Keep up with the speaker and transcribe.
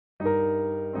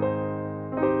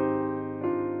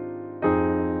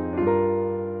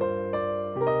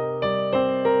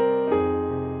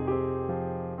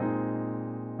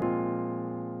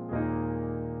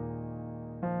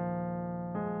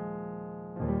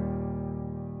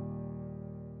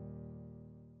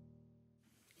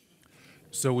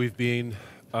So we've been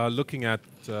looking at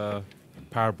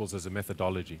parables as a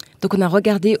methodology. Donc on a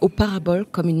regardé aux paraboles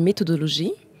comme une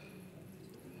méthodologie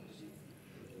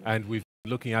And we've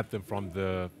been looking at them from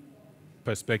the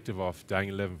perspective of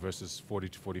Daniel 11 verses 40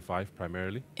 to 45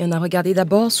 primarily. et on a regardé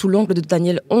d'abord sous l'angle de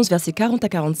Daniel 11, versets 40 à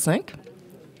 45.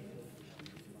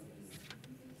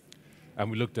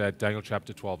 And we looked at Daniel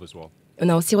chapter 12 as well. On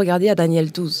a aussi regardé à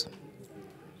Daniel 12.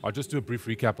 I'll just do a brief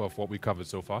recap of what we covered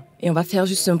so far. Et on va faire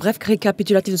juste un bref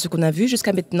récapitulatif de ce qu'on a vu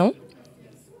jusqu'à maintenant,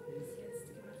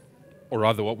 Or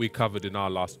rather, what we covered in our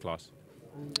last class.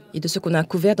 et de ce qu'on a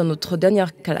couvert dans notre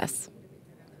dernière classe.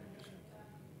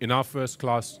 In our first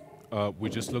class,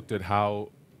 we just looked at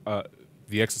how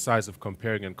the exercise of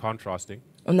comparing and contrasting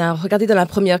On a regardé dans la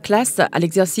première classe à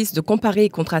l'exercice de comparer et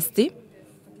contraster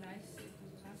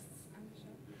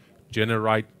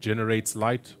generates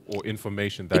light or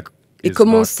information that et is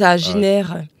comment not, ça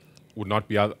génère would not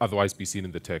be otherwise be seen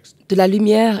in the text. de la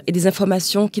lumière et des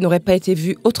informations qui n'auraient pas été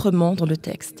vues autrement dans le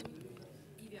texte.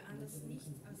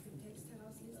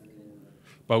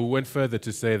 But we went further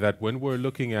to say that when we're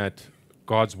looking at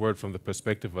God's word from the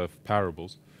perspective of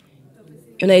parables,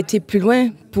 Et on a été plus loin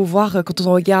pour voir, quand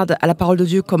on regarde à la parole de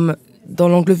Dieu comme dans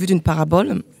l'angle vu d'une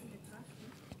parabole,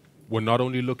 we're not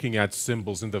only looking at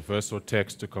symbols in the verse or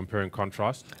text to compare and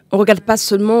contrast, on ne regarde pas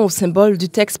seulement aux symboles du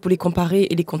texte pour les comparer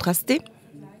et les contraster,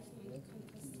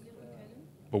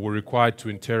 but we're required to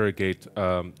interrogate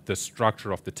the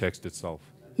structure of the text itself.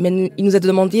 mais il nous est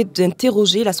demandé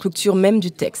d'interroger la structure même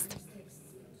du texte.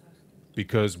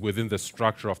 Because within the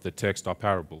structure of the text are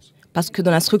parables. Parce que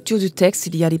dans la structure du texte,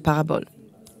 il y a les paraboles.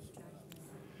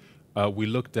 We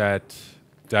looked at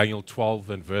Daniel 12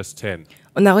 and verse 10,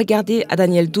 On a regardé à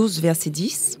Daniel 12, verset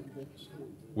 10,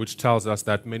 which tells us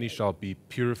that many shall be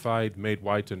purified, made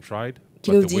white and tried,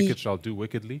 Qui but nous the dit- wicked shall do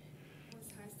wickedly.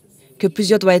 que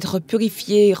plusieurs doivent être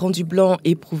purifiés, rendus blancs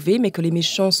et éprouvés, mais que les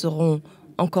méchants seront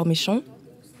encore méchants.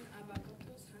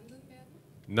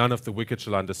 None of the wicked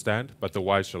shall understand, but the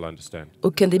wise shall understand.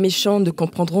 Aucun des méchants ne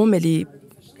comprendront, mais les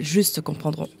justes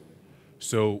comprendront.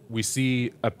 So we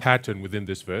see a pattern within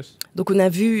this verse Donc on a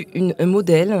vu un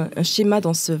modèle, un schéma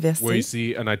dans ce where you verset,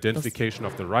 see an identification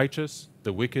of the righteous, the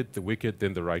wicked,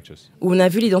 then the righteous. où on a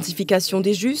vu l'identification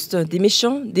des justes, des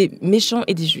méchants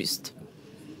et des justes.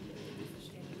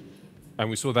 And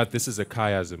we saw that this is a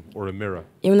chiasm or a mirror.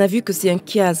 Et on a vu que c'est un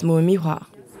chiasme ou un miroir.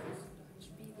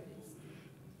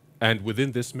 And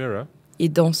within this mirror, Et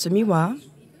dans ce miroir,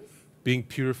 being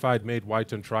purified, made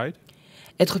white and tried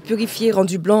être purifié,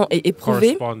 rendu blanc et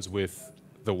éprouvé corresponds with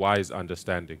the wise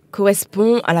understanding.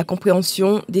 correspond à la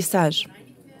compréhension des sages.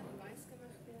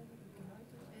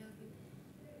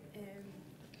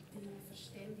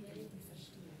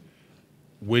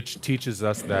 Which teaches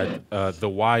us that the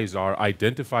wise are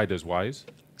identified as wise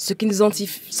Ce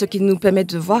qui nous permet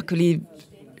de voir que les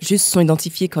justes sont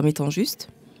identifiés comme étant justes,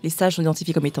 les sages sont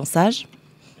identifiés comme étant sages,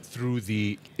 through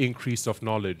the increase of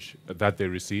knowledge that they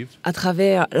receive. à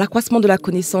travers l'accroissement de la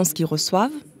connaissance qu'ils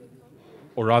reçoivent,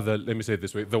 Or rather, let me say it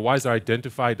this way, the wise are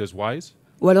identified as wise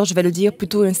ou alors je vais le dire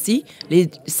plutôt ainsi, les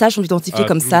sages sont identifiés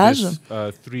comme through sages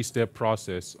this three-step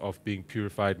process of being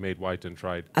purified, made white and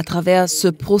tried. à travers ce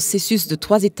processus de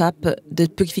 3 étapes de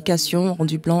purification,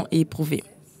 rendu blanc et éprouvé.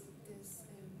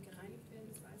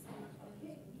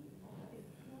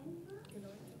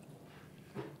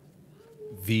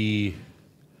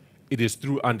 It is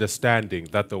through understanding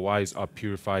that the wise are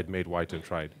purified, made white and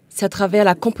tried. C'est à travers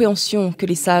la compréhension que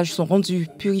les sages sont rendus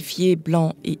purifiés,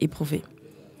 blancs et éprouvés.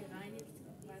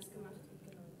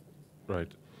 Right.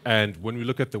 And when we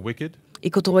look at the wicked Et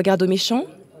quand on regarde aux méchants,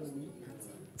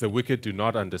 do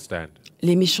not understand.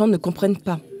 les méchants ne comprennent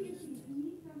pas.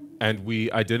 And we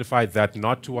identify that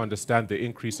not to understand the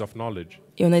increase of knowledge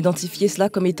Et on a identifié cela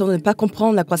comme étant de ne pas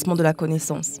comprendre l'accroissement de la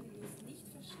connaissance.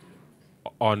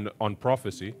 on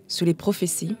prophecy Sous les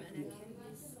prophéties,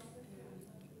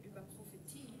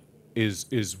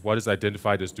 is what is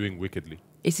identified as doing wickedly.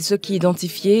 et c'est ce qui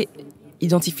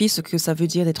identifie ce que ça veut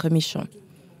dire d'être méchant.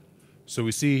 So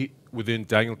we see within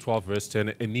Daniel 12 verse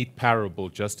 10 a neat parable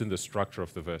just in the structure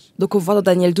of the verse. Donc on voit dans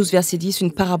Daniel 12, verset 10,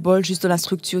 une parabole juste dans la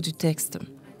structure du texte.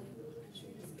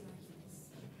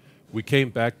 We came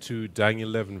back to Daniel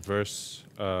 11 verse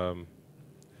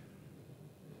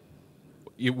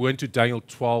we went to Daniel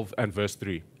 12 and verse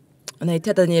 3 On a été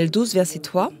à Daniel 12, verset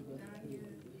 3,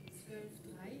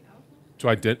 to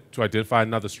identify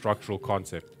another structural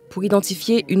concept. pour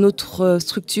identifier une autre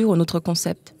structure, un autre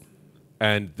concept.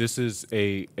 And this is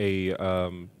a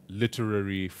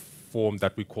literary form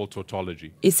that we call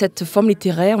tautology. Et cette forme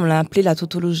littéraire, on l'a appelée la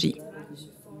tautologie.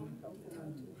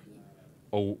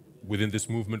 Or within this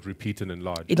movement, repeat and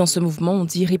enlarge. Et dans ce mouvement, on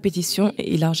dit répétition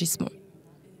et élargissement.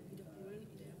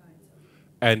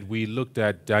 And we looked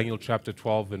at Daniel chapter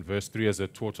 12 and verse 3 as a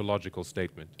tautological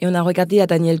statement. Et on a regardé à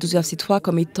Daniel 12, verset 3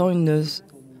 comme étant une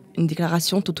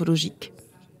déclaration tautologique.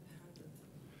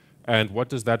 And what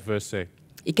does that verse say?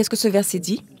 Et qu'est-ce que ce verset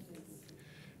dit?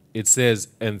 It says,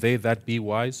 "And they that be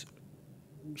wise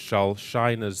shall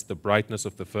shine as the brightness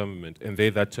of the firmament, and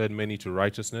they that turn many to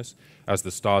righteousness as the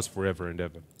stars forever and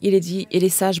ever." Il est dit, et les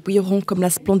sages brilleront comme la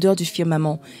splendeur du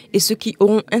firmament, et ceux qui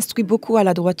auront instruit beaucoup à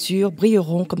la droiture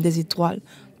brilleront comme des étoiles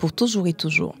pour toujours et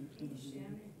toujours.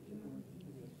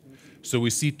 So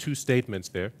we see two statements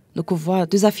there, Donc on voit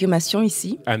deux affirmations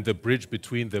ici, and the bridge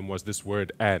between them was this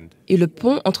word "and." et le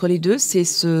pont entre les deux, c'est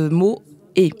ce mot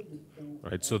 « et ».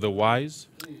 Right? So the wise,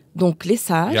 Donc les you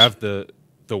sages, have the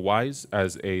wise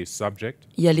as a subject,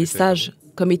 il y a les sages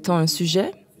comme étant un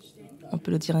sujet, on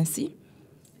peut le dire ainsi,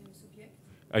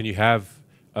 and you have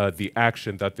the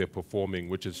action that they're performing,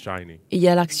 which is shining. et il y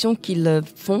a l'action qu'ils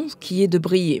font qui est de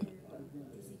briller.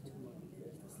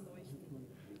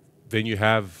 Then you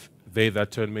have they that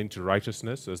turn men to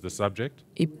righteousness as the subject,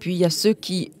 Et puis il y a ceux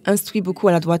qui instruisent beaucoup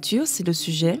à la droiture, c'est le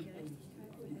sujet,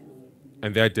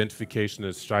 and their identification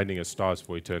is shining as stars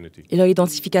for eternity. et leur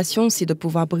identification, c'est de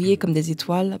pouvoir briller comme des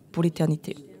étoiles pour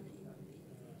l'éternité.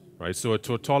 Right? So a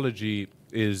tautology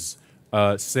is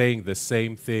saying the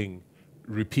same thing,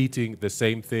 repeating the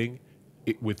same thing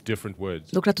with different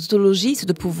words. Donc la tautologie, c'est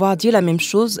de pouvoir dire la même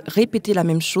chose, répéter la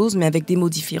même chose, mais avec des mots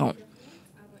différents.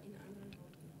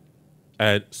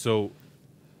 And so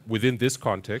within this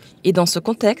context, Et dans ce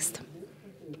contexte,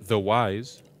 the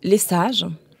wise les sages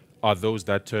are those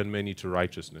that turn many to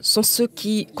righteousness. sont ceux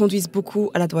qui conduisent beaucoup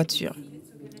à la droiture.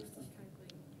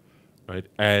 Right?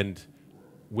 And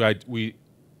we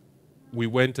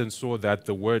went and saw that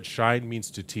the word shine means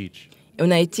to teach. Et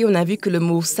on a vu que le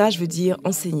mot sage veut dire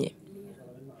enseigner.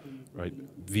 Right?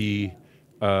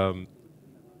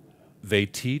 They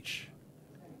teach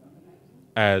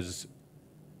as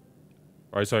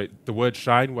the word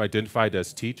shine we identified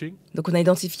as teaching. Donc on a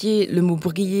identifié le mot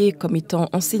briller comme étant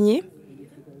enseigner.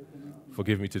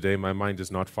 Forgive me today, my mind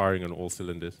is not firing on all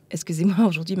cylinders. Excusez-moi,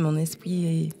 aujourd'hui mon esprit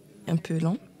est un peu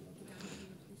lent.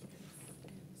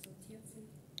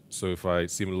 So if I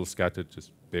seem a little scattered,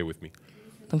 just bear with me.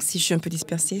 Donc si je suis un peu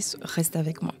dispersée, reste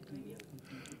avec moi.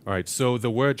 All right, so the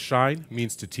word shine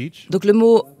means to teach. Donc le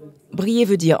mot briller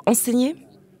veut dire enseigner.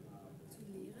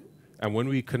 And when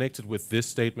we connected with this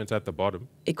statement at the bottom,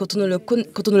 Et quand on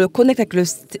le connecte avec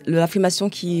l'affirmation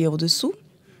qui est au-dessous,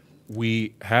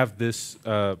 we have this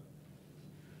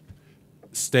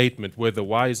statement where the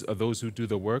wise are those who do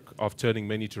the work of turning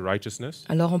many to righteousness.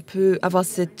 alors on peut avoir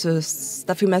cette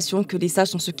affirmation que les sages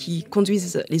sont ceux qui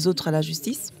conduisent les autres à la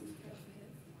justice.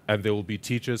 And they will be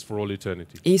teachers for all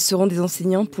eternity. Et ils seront des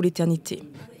enseignants pour l'éternité,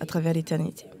 à travers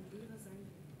l'éternité.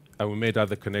 And we made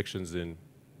other connections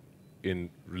in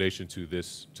relation to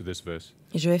this verse.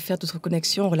 Et je vais faire d'autres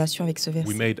connexions en relation avec ce We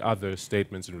verset. made other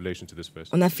statements in relation to this verse.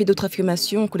 On a fait d'autres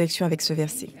affirmations en connexion avec ce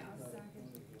verset.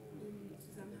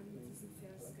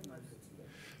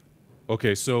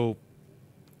 Okay, so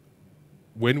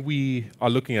when we are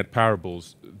looking at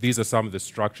parables, these are some of the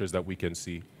structures that we can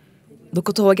see. Donc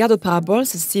quand on regarde aux paraboles,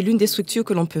 c'est l'une des structures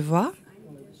que l'on peut voir.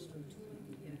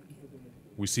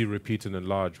 We see repeat and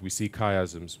enlarge, we see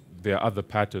chiasms. There are other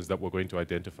patterns that we're going to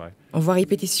identify. On voit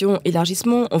répétition,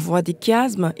 élargissement, on voit des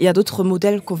chiasmes et il y a d'autres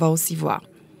modèles qu'on va aussi voir.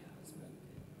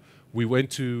 We went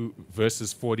to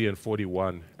verses 40 and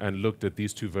 41 and looked at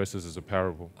these two verses as a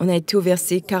parable. On a été au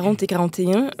verset 40 et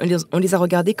 41, on les a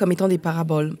regardés comme étant des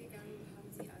paraboles.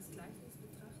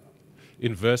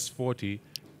 In verse 40,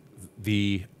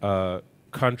 the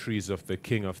countries of the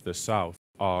king of the south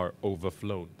are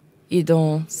overflown. Et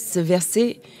dans ce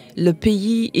verset, le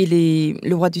pays et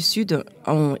le roi du Sud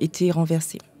ont été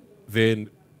renversés. Then,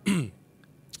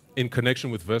 in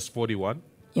connection with verse 41,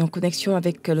 Et en connexion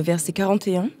avec le verset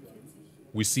 41,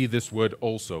 we see this word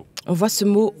also. on voit ce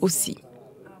mot aussi.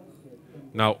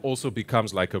 Now, also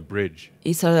becomes like a bridge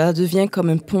Et ça devient comme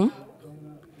un pont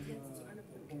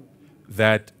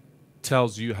that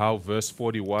tells you how verse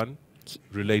 41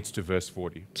 relates to verse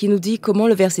 40. qui nous dit comment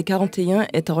le verset 41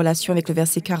 est en relation avec le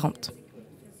verset 40.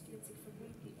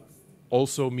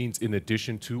 Also means in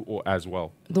addition to or as well.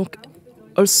 Donc,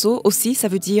 also, aussi, ça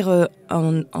veut dire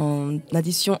en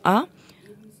addition à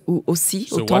ou aussi,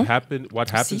 So autant. what happens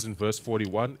aussi. in verse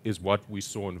 41 is what we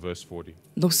saw in verse 40.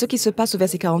 Donc, ce qui se passe au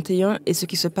verset 41 et ce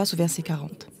qui se passe au verset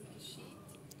 40.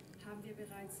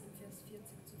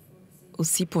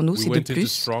 Aussi, pour nous, We c'est de went into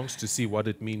plus. Strong's to see what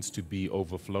it means to be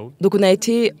overflown. Donc, on a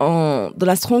été dans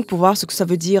la Strong pour voir ce que ça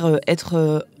veut dire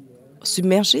être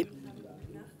submerger.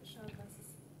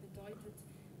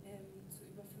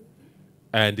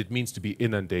 And it means to be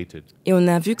inundated. Et on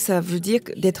a vu que ça veut dire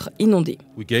d'être inondé.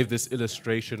 We gave this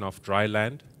illustration of dry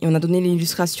land. Et on a donné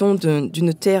l'illustration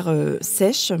d'une terre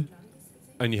sèche.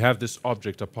 And you have this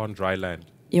object upon dry land.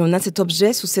 Et on a cet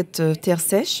objet sous cette terre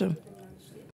sèche.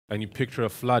 And you picture a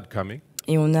flood coming.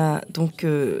 Et on a donc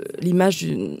l'image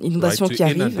d'une inondation Right, qui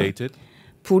arrive. inundate it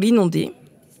Pour l'inonder.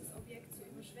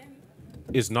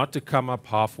 is not to come up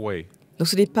halfway. Donc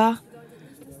ce n'est pas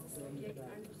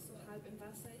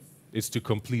It's to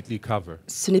completely cover.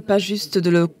 Ce n'est pas juste de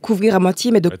le couvrir à moitié,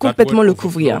 mais de That complètement word le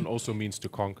couvrir. overflown also means to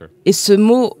conquer. Et ce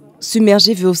mot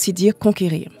submerger veut aussi dire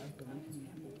conquérir.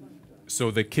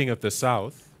 So the king of the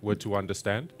south, were to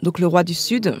understand, Donc le roi du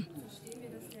Sud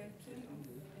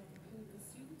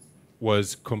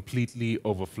was completely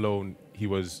overflown. He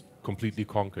was completely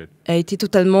conquered. a été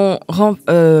totalement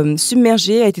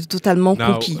submergé, a été totalement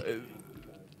Now, conquis.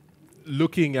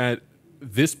 Looking at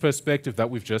this perspective that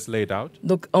we've just laid out,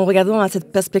 Donc en regardant à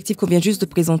cette perspective qu'on vient juste de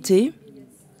présenter,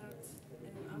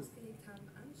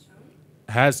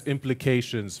 has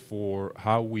implications for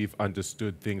how we've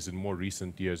understood things in more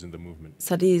recent years in the movement.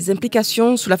 ça a des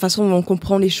implications sur la façon dont on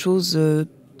comprend les choses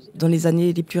dans les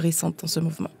années les plus récentes dans ce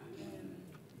mouvement.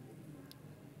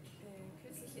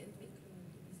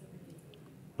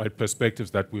 Right,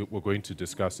 perspectives that we're going to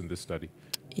discuss in this study.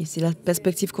 Et c'est la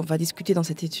perspective qu'on va discuter dans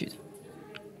cette étude.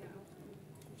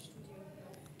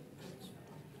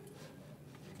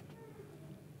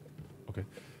 Okay.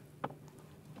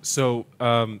 So,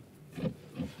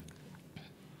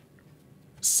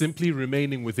 simply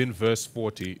remaining within verse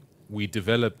 40, we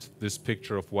developed this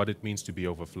picture of what it means to be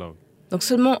overflown. Donc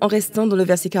seulement en restant dans le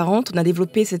verset 40, on a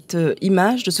développé cette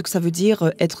image de ce que ça veut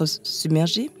dire être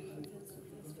submergé.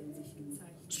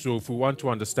 So if we want to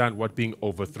understand what being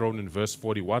overthrown in verse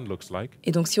 41 looks like,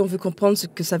 Et donc si on veut comprendre ce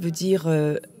que ça veut dire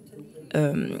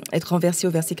être renversé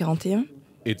au verset 41,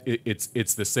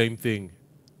 it's the same thing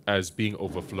as being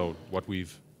overflown, what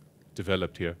we've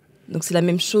developed here. donc c'est la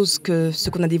même chose que ce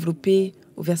qu'on a développé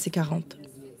au verset 40,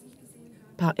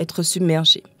 par être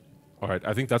submergé. All right,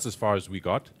 I think that's as far as we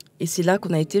got. Et c'est là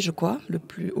qu'on a été, je crois,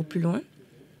 au plus loin.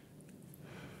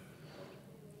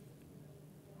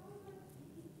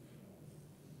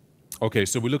 Okay,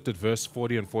 so we looked at verse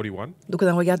 40 and 41. Donc on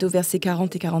a regardé au verset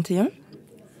 40 et 41.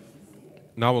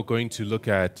 Now we're going to look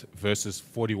at verses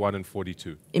 41 and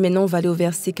 42. Et maintenant, on va aller au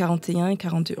verset 41 et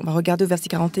 42. On va regarder au verset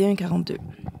 41 et 42.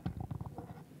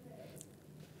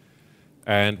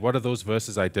 And what are those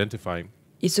verses identifying?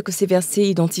 Et ce que ces versets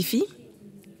identifient,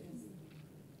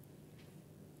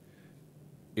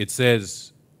 It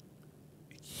says,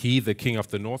 "He, the king of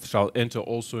the north, shall enter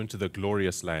also into the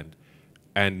glorious land,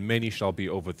 and many shall be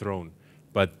overthrown,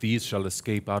 but these shall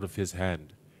escape out of his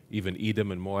hand, even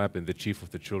Edom and Moab and the chief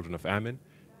of the children of Ammon.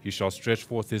 He shall stretch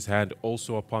forth his hand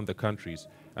also upon the countries,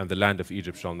 and the land of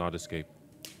Egypt shall not escape."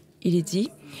 il est dit,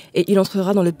 « Et il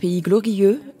entrera dans le pays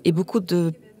glorieux, et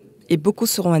beaucoup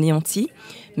seront anéantis,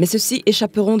 mais ceux-ci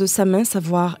échapperont de sa main,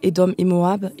 savoir Édom et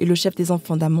Moab, et le chef des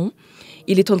enfants d'Ammon.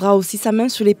 Il étendra aussi sa main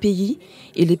sur les pays,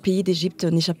 et les pays d'Égypte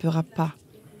n'échappera pas. »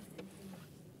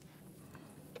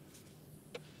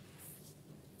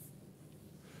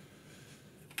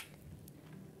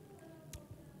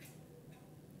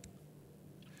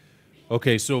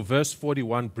 Okay, so verse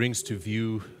 41 brings to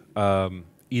view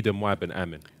Edom, Moab, and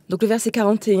Ammon. Donc le verset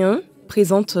 41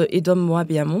 présente Édom,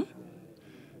 Moab et Ammon.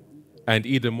 And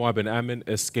Edom, Moab, and Ammon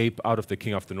escape out of the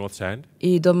king of the north's hand.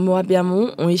 Et Édom, Moab et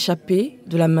Ammon ont échappé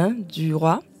de la main du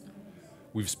roi.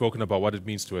 We've spoken about what it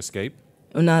means to escape.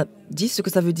 On a dit ce que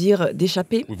ça veut dire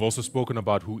d'échapper. We've also spoken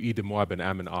about who Edom, Moab, and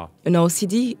Ammon are. On a aussi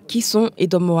dit qui sont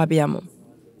Édom, Moab et Ammon.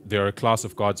 They're a class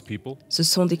of God's people. Ce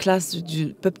sont des classes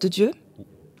du peuple de Dieu.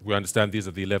 We understand these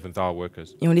are the 11th hour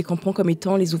workers Et on les comprend comme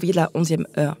étant les ouvriers de la 11e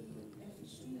heure,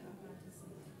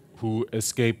 who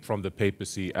escape from the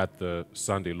papacy at the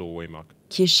Sunday law waymark.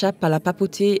 qui échappent à la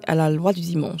papauté, à la loi du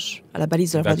dimanche, à la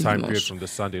balise de la loi That du time period dimanche. from the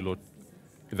Sunday law,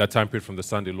 in that time period from the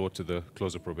Sunday law to the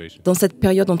close of probation. Dans cette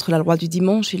période entre la loi du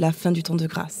dimanche et la fin du temps de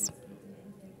grâce.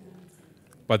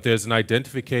 But there's an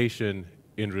identification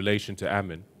in relation to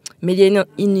Ammon. Mais il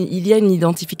y a une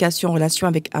identification en relation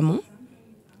avec Ammon.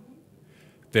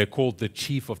 They're called the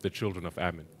chief of the children of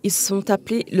Ammon. Ils sont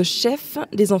appelés le chef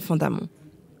des enfants d'Ammon.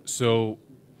 So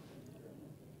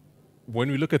when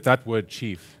we look at that word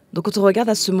chief Donc quand on regarde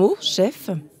à ce mot, chef,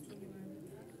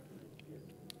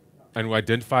 and we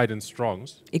identify it in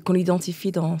Strong's, et qu'on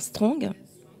l'identifie dans Strong,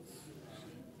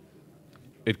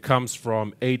 it comes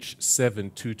from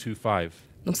H7225.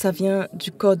 donc ça vient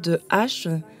du code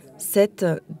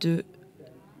H7225.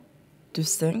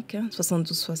 5,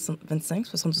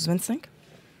 25.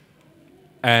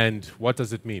 And what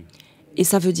does it mean? Et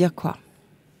ça veut dire quoi?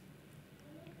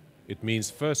 It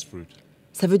means first fruit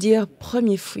Ça veut dire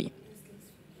premier fruit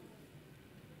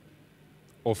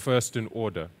or first in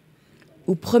order.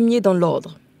 ou premier dans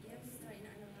l'ordre.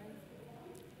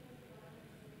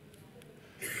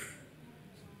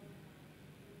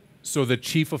 So the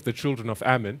chief of the children of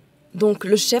Ammon Donc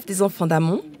le chef des enfants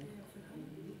d'Amon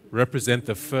represent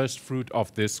the first fruit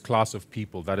of this class of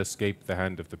people that escaped the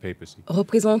hand of the papacy,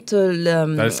 représente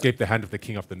that escaped the hand of the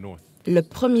king of the north. le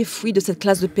premier fruit de cette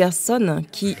classe de personnes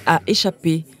qui a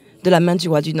échappé de la main du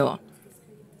roi du Nord.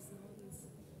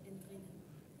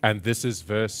 And this is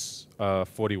verse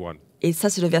 41. Et ça,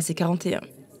 c'est le verset 41.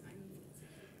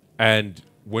 And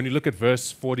when you look at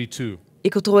verse 42, Et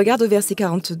quand on regarde au verset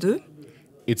 42,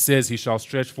 it says, he shall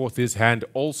stretch forth his hand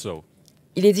also.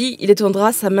 il est dit, il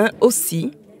étendra sa main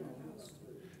aussi.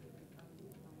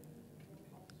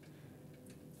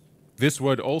 This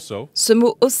word also Ce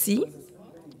mot aussi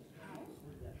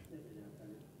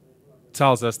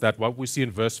tells us that what we see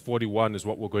in verse 41 is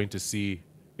what we're going to see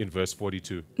in verse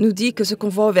 42. nous dit que ce qu'on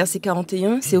voit au verset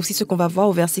 41, c'est aussi ce qu'on va voir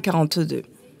au verset 42.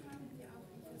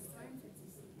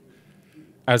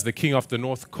 As the king of the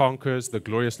north conquers the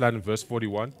glorious land in verse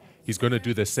 41, he's going to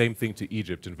do the same thing to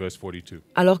Egypt in verse 42.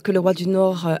 Alors que le roi du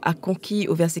Nord a conquis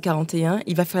au verset 41,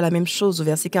 il va faire la même chose au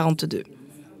verset 42.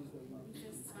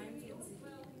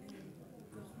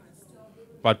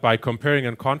 But by comparing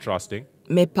and contrasting,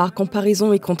 Mais par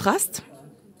comparaison et contraste,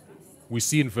 we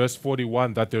see in verse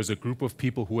 41 that there's a group of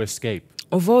people who escape.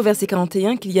 on voit au verset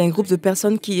 41 qu'il y a un groupe de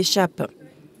personnes qui échappent.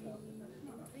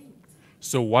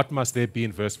 So what must there be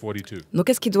in verse 42? Donc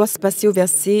qu'est-ce qui doit se passer au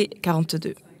verset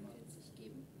 42?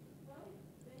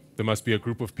 There must be a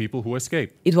group of people who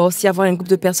escape. Il doit aussi y avoir un groupe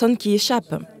de personnes qui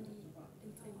échappent.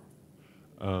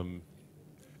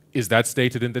 Is that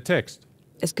stated in the text?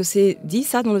 Est-ce que c'est dit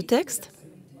ça dans le texte?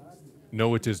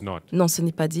 No, it is not. Non, ce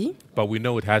n'est pas dit, But we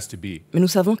know it has to be mais nous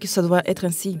savons que ça doit être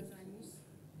ainsi,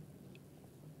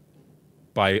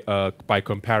 by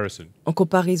comparison. en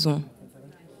comparaison.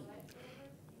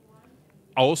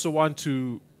 I also want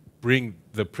to bring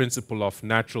the principle of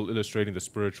natural illustrating the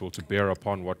spiritual to bear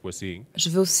upon what we're seeing. Je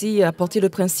veux aussi apporter le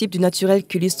principe du naturel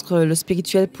qui illustre le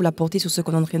spirituel pour l'apporter sur ce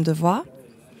qu'on est en train de voir.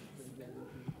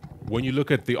 When you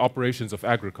look at the operations of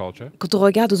agriculture, Quand on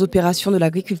regarde aux opérations de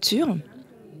l'agriculture,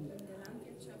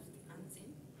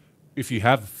 if you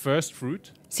have first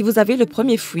fruit, si vous avez le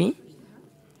premier fruit,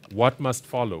 what must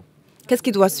follow? qu'est-ce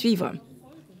qui doit suivre?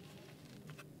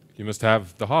 You must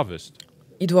have the harvest.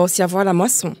 Il doit aussi avoir la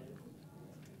moisson.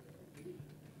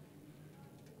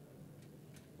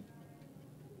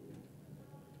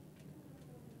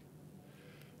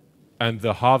 And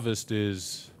the harvest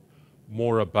is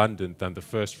more abundant than the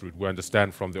first fruit, we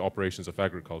understand from the operations of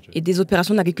agriculture. Et des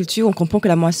opérations d'agriculture, on comprend que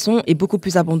la moisson est beaucoup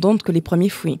plus abondante que les premiers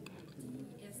fruits.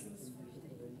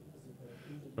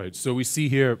 Right. So we see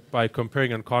here by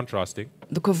comparing and contrasting,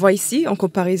 Donc on voit ici, en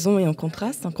comparaison et en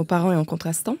contraste, en comparant et en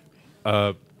contrastant,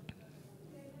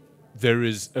 there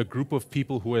is a group of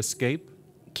people who escape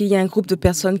qu'il y a un groupe de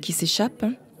personnes qui s'échappent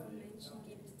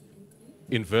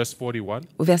in verse 41,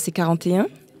 au verset 41,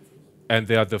 and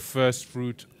they are the first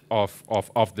fruit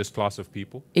of this class of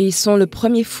people. et ils sont le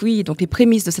premier fruit, donc les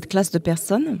prémices de cette classe de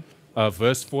personnes.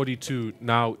 Verse 42,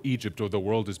 now Egypt or the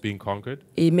world is being conquered.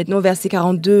 Et maintenant, au verset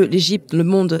 42, l'Égypte, le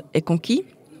monde est conquis.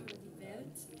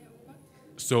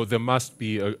 So there must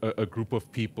be a group of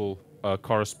people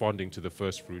corresponding to the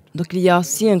first fruit. Donc il y a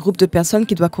aussi un groupe de personnes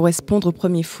qui doit correspondre au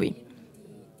premier fruit.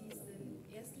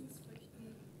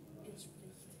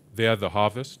 They are the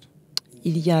harvest.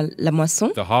 Il y a la moisson,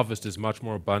 The harvest is much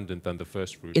more abundant than the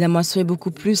first fruit. et la moisson est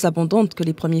beaucoup plus abondante que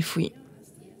les premiers fruits.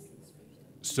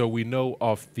 So we know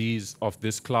of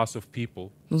this class of people,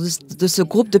 Donc, de ce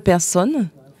groupe de personnes,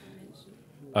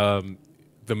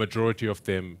 the majority of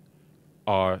them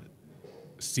are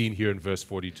seen here in verse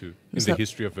 42, in the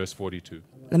history of verse 42.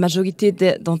 la majorité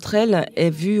d'entre elles est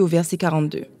vue au verset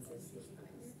 42.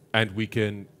 And we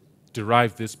can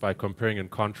derive this by comparing and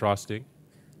contrasting.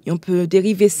 Et on peut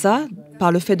dériver ça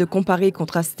par le fait de comparer et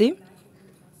contraster.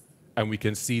 And we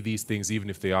can see these things even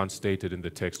if they aren't stated in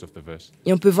the text of the verse.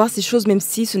 Et on peut voir ces choses même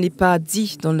si ce n'est pas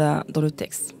dit dans le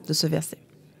texte de ce verset.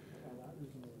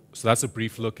 So that's a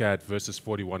brief look at verses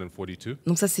 41 and 42.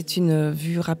 Donc ça, c'est une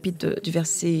vue rapide du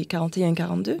verset 41 et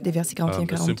 42, des versets 41 et A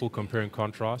 42. simple compare and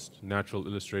contrast, natural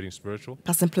illustrating spiritual.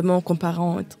 Pas simplement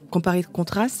comparer et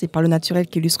contraste, c'est par le naturel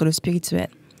qui illustre le spirituel.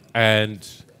 And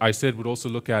I said we'd also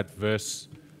look at verses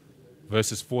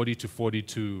 40 to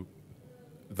 42,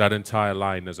 that entire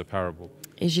line as a parable.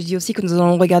 Et j'ai dit aussi que nous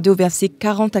allons regarder au verset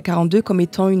 40 à 42 comme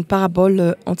étant une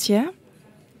parabole entière.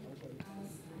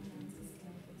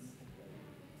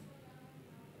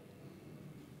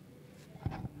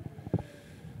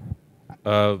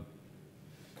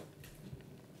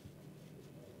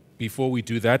 Before we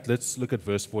do that, let's look at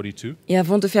verse 42. Et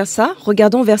avant de faire ça,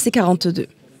 regardons verset 42.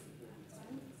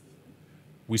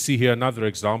 We see here another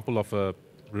example of a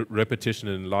repetition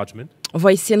and enlargement. On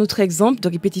voit ici un autre exemple de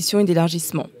répétition et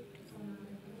d'élargissement.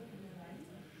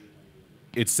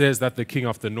 It says that the king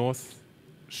of the north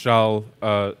shall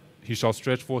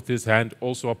stretch forth his hand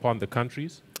also upon the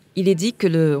countries, Il est dit que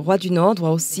le roi du Nord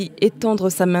doit aussi étendre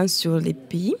sa main sur les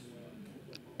pays,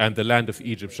 and the land of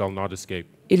Egypt shall not escape.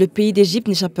 et le pays d'Égypte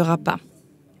n'échappera pas.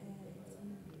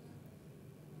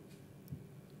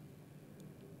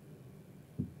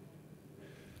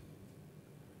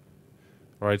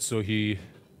 All right, so he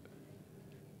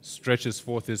stretches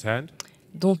forth his hand,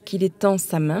 Donc il étend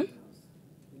sa main,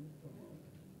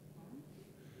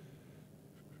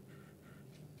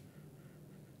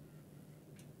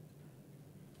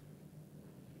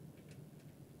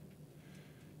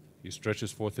 he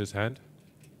stretches forth his hand,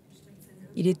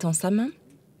 il étend sa main,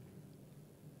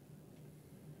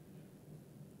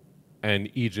 and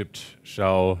Egypt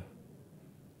shall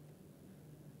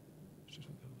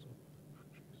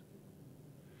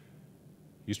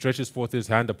he stretches forth his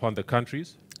hand upon the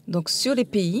countries, donc sur les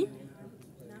pays,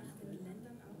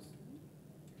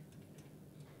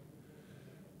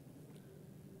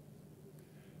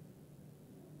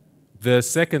 the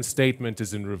second statement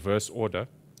is in reverse order.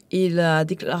 et la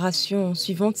déclaration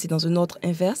suivante, c'est dans un ordre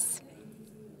inverse.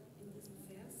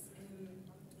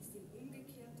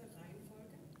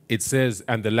 It says,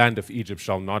 and the land of Egypt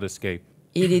shall not escape.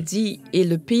 Et il est dit, et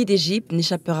le pays d'Égypte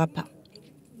n'échappera pas.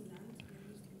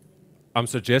 I'm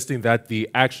suggesting that the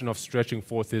action of stretching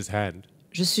forth his hand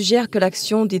Je suggère que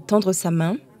l'action d'étendre sa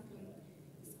main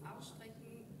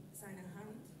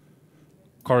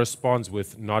corresponds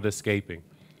with not escaping.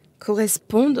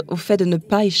 corresponde au fait de ne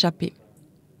pas échapper.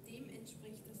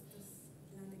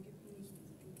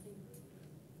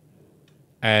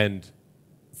 And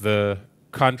the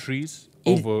countries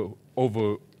Il-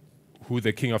 over who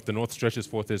the king of the north stretches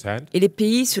forth his hand, Et les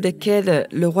pays sur lesquels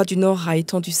le roi du Nord a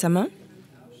étendu sa main,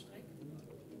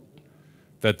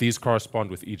 that these correspond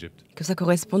with Egypt. que ça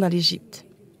corresponde à l'Égypte.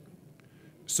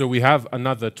 So we have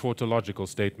another tautological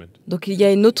statement. Donc il y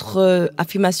a une autre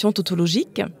affirmation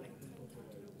tautologique,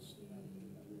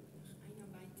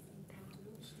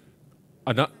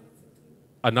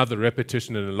 Another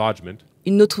repetition and enlargement,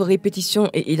 une autre répétition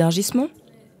et élargissement.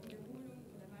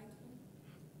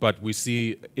 but we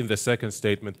see in the second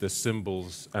statement the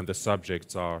symbols and the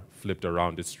subjects are flipped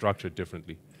around. It's structured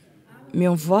differently. Mais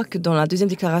on voit que dans la deuxième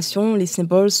déclaration, les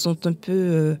symboles sont un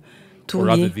peu Or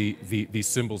rather, tournés. the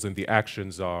symbols and the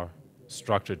actions are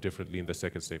structured differently in the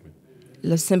second statement.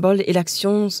 Le symbole et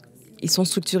l'action, ils sont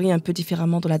structurés un peu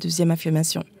différemment dans la deuxième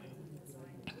affirmation.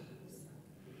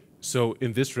 So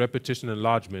in this repetition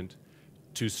enlargement,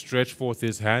 to stretch forth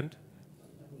his hand,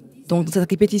 Donc dans cette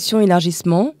répétition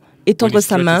élargissement, when étendre he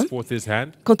sa main, stretches forth his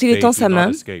hand, quand il they étend do sa not main,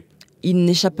 escape. il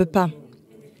n'échappe pas.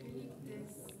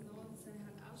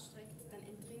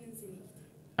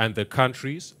 And the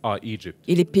countries are Egypt.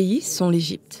 Et les pays sont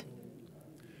l'Égypte.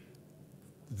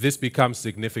 This becomes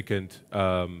significant.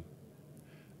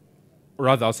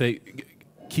 Rather, I'll say,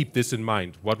 keep this in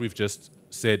mind, what we've just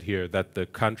said here, that the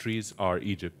countries are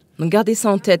Egypt. Donc gardez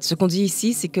ça en tête. Ce qu'on dit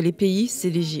ici, c'est que les pays, c'est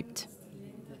l'Égypte.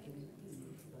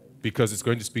 Because it's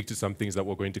going to speak to some things that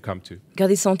we're going to come to.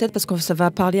 Gardez ça en tête parce que ça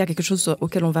va parler à quelque chose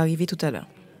auquel on va arriver tout à l'heure.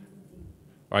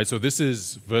 All right, so this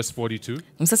is verse 42,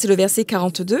 Donc ça, c'est le verset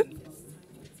 42.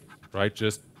 right?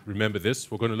 Just remember this.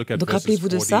 We're going to look at Donc verses rappelez-vous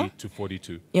de 40 ça. to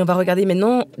 42. Et on va regarder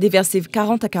maintenant des versets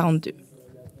 40 à 42.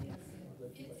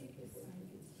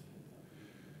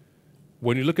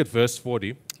 When you look at verse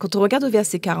 40, Quand on regarde au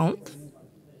verset 40,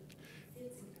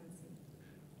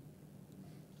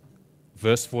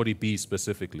 verse 40b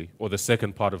specifically, or the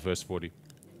second part of verse 40,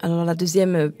 alors la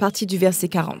deuxième partie du verset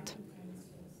 40,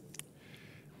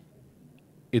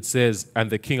 it says, and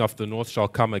the king of the north shall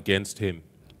come against him.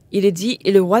 il est dit «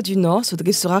 Et le roi du Nord se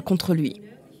dressera contre lui ».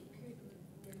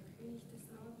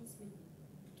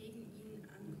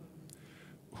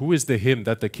 Who is the him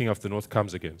that the king of the north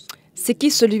comes against? C'est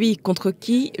qui celui contre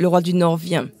qui le roi du Nord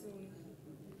vient?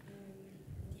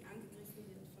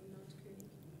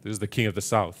 This is the king of the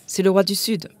south. C'est le roi du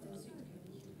Sud.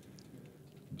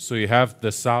 So you have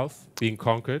the south being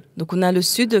conquered. Donc on a le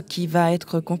Sud qui va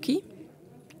être conquis.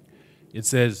 It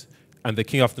says, and the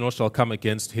king of the north shall come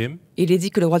against him. Il est dit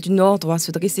que le roi du Nord doit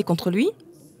se dresser contre lui.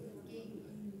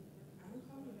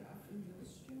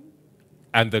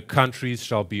 and the countries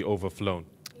shall be overflown.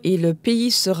 et le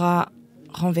pays sera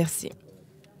renversé.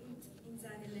 in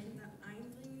seine Länder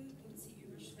eindringen und sie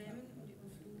überschwemmen und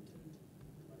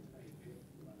überfluten.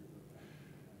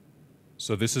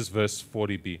 So this is verse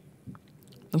 40b.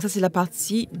 Donc ça, c'est la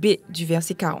partie B du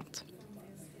verset 40.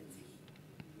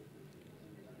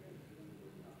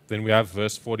 Then we have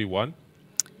verse 41,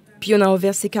 Puis on a au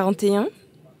verset 41,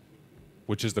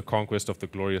 which is the conquest of the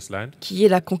glorious land. qui est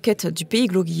la conquête du pays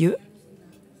glorieux.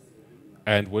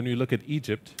 And when we look at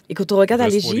Egypt, Et quand on regarde à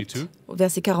Verse l'Égypte, 42. au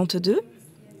verset 42,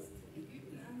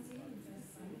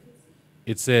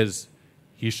 it says,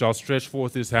 He shall stretch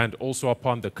forth his hand also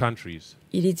upon the countries,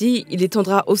 il est dit, il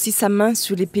étendra aussi sa main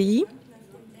sur les pays,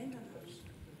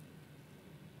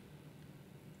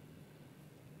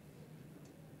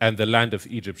 and the land of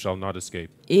Egypt shall not escape.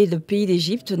 et le pays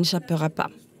d'Égypte n'échappera pas.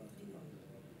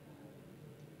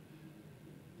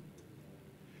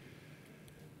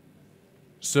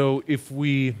 So if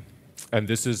we, and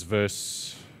this is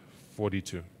verse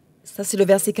 42. Ça, c'est le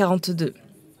verset 42.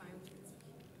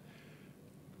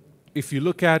 If you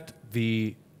look at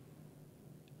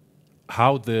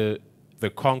how the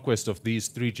conquest of these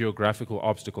three geographical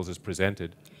obstacles is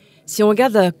presented, Si on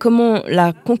regarde comment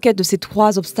la conquête de ces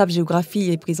trois obstacles géographiques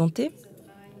est présentée,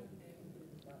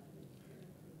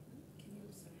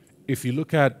 if you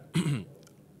look at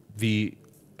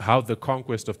how the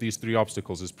conquest of these three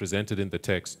obstacles is presented in the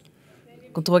text,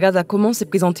 quand on regarde à comment c'est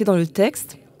présenté dans le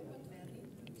texte,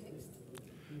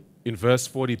 in verse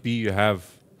 40b you have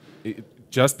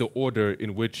just the order in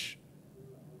which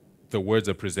the words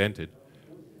are presented.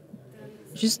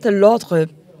 juste l'ordre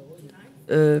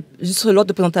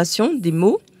de présentation des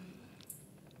mots,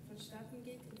 Vonstatten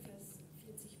geht in Vers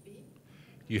 40b.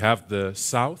 You have the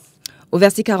south au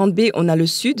verset 40b, on a le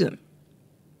sud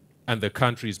and the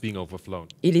countries being overflown.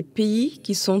 et les pays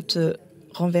qui sont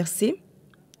renversés.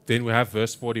 Then we have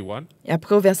verse 41 Et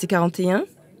après, au verset 41,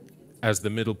 as the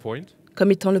middle point.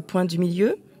 comme étant le point du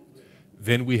milieu.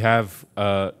 Then we have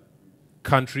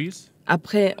countries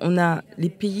Après, on a les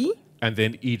pays and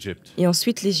then Egypt et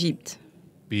ensuite l'Égypte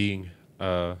being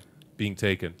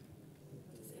taken.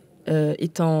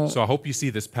 étant So I hope you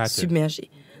see this pattern. submergée.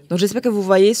 Donc j'espère que vous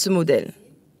voyez ce modèle.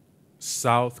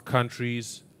 South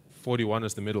countries, 41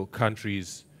 is the middle,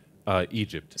 countries,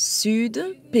 Egypt. Sud,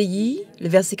 pays, le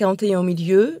verset 41 au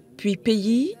milieu, puis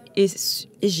pays et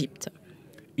Égypte.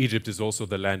 Egypt is also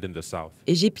the land in the south.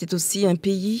 Égypte est aussi un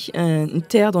pays, une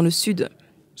terre dans le sud.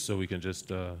 So we can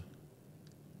just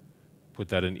put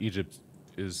that in. Egypt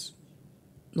is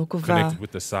Donc on va connected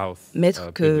with the south,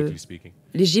 mettre que biblically speaking.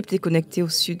 l'Égypte est connectée au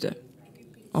sud,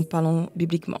 en parlant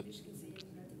bibliquement.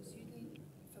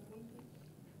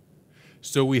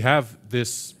 So we have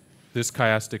this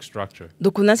chiastic structure.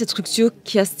 Donc on a cette structure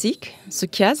chiastique, ce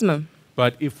chiasme.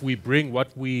 But if we bring what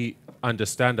we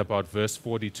understand about verse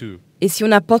 42 Et si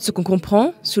on apporte ce qu'on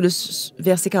comprend sur le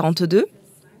verset 42,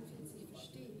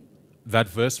 that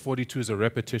verse 42 is a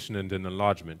repetition and an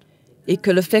enlargement, et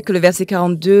que le fait que le verset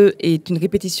 42 est une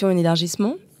répétition et un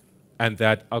élargissement, and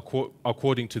that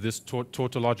according to this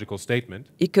tautological statement,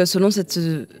 et que selon cette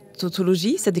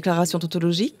tautologie, cette déclaration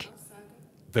tautologique,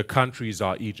 the countries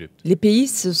are Egypt. les pays,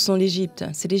 ce sont l'Égypte,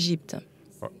 c'est l'Égypte.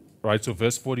 Right, so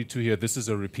verse 42 here, this is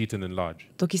a repeat and enlarge.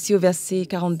 Donc ici au verset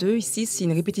 42, ici c'est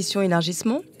une répétition et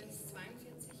élargissement.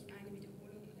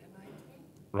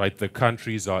 Right, the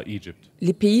countries are Egypt.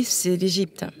 Les pays, c'est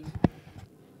l'Égypte.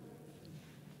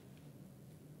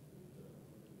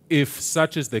 If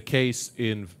such is the case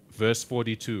in verse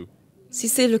 42, Si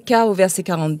c'est le cas au verset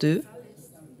 42,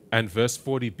 and verse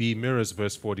 40b mirrors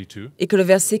verse 42, et que le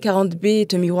verset 40b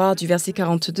est un miroir du verset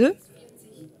 42, ein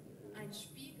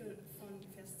Spiegel von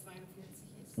Vers 42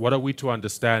 ist. what are we to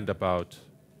understand about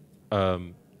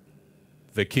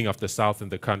the king of the south and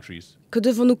the countries? que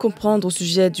devons-nous comprendre au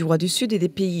sujet du roi du Sud et des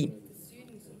pays?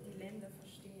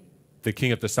 The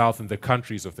king of the south and the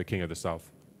countries of the king of the south.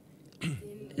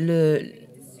 Le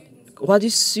roi du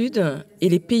Sud et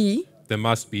les pays, There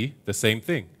must be the same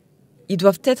thing. ils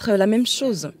doivent être la même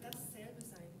chose.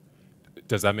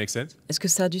 Does that make sense? Est-ce que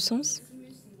ça a du sens?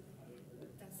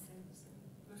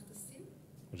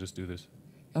 We'll just do this.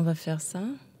 On va faire ça.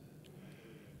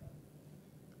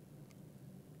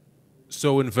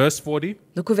 So in verse 40,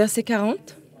 Donc au verset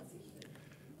 40,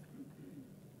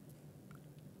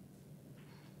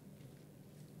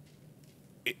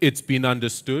 it's been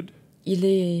understood,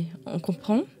 on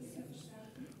comprend,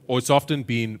 or it's often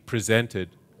been presented,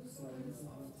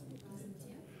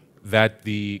 that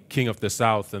the king of the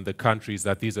south and the countries,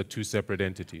 that these are two separate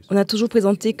entities. on a toujours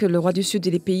présenté que le roi du Sud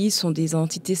et les pays sont des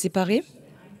entités séparées,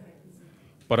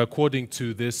 But according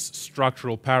to this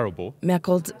structural parable, Mais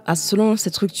selon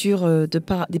cette structure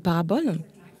des paraboles,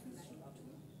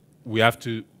 we have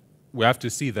to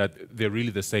see that they're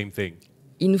really the same thing.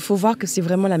 il nous faut voir que c'est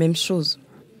vraiment la même chose.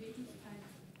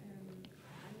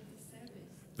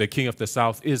 The king of the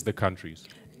south is the countries.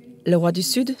 Le roi du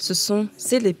Sud,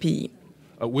 c'est les pays.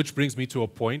 Which brings me to a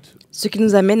point Ce qui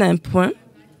nous amène à un point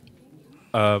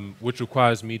which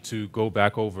requires me to go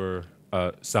back over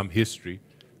some history.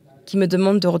 qui me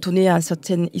demande de retourner à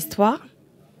certaines histoires.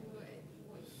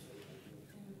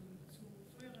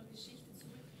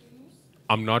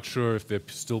 I'm not sure if there are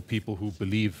still people who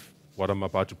believe what I'm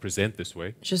about to present this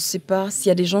way. Je ne sais pas s'il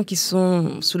y a des gens qui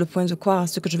sont sur le point de croire à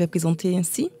ce que je vais présenter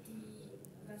ainsi.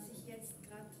 Was ich jetzt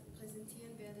gerade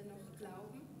präsentieren werde, noch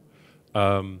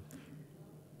glauben.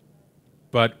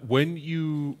 But when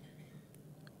you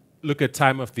look at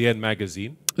Time of the End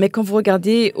magazine, Mais quand vous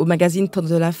regardez au magazine Temps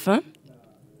de la fin,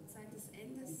 Zeit des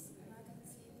Endes Magazin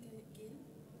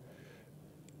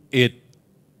gehen. it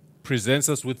presents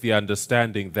us with the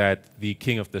understanding that the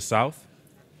king of the south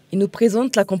il nous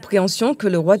présente la compréhension que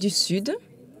le roi du Sud,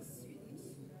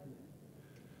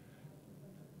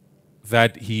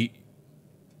 that he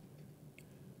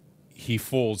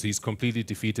falls, he's completely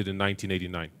defeated in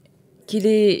 1989. qu'il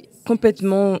est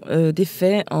complètement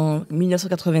défait en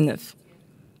 1989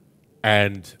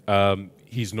 And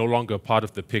he's no longer part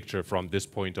of the picture from this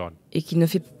point on. et qu'il ne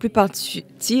fait plus partie,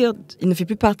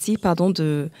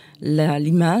 de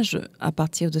l'image à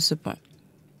partir de ce point.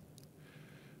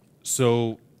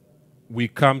 So we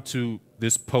come to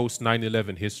this post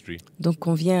 9/11 history. Donc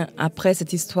on vient après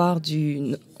cette histoire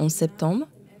du 11 septembre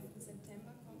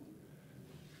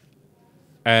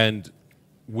And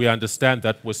we understand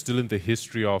that we're still in the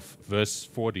history of verse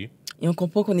 40. et on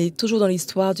comprend qu'on est toujours dans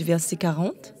l'histoire du verset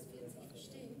 40,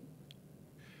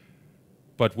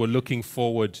 But we're looking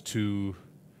forward to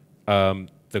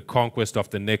the conquest of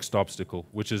the next obstacle,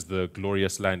 which is the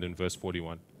glorious land in verse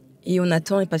 41. et on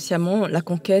attend impatiemment la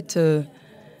conquête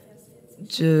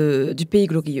du pays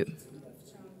glorieux.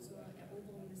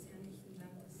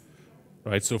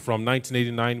 Right. So from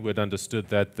 1989, we'd understood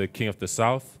that the king of the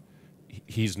south,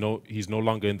 he's no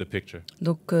longer in the picture.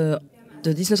 Donc de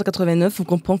 1989, on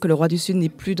comprend que le roi du Sud n'est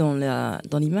plus dans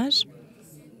l'image.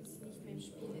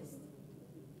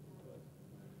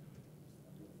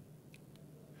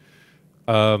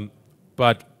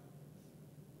 But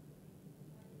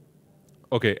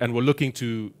okay, and we're looking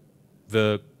to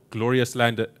the glorious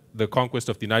land, the conquest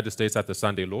of the United States at the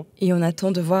Sunday law. Et on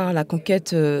attend de voir la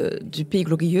conquête du pays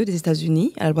glorieux des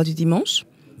États-Unis à la loi du dimanche.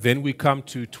 Then we come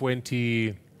to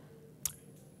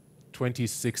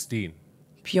 2016.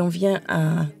 Puis on vient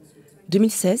à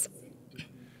 2016.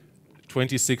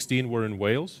 2016, we're in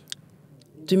Wales,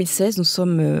 2016, nous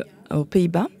sommes aux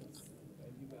Pays-Bas.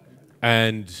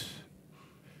 and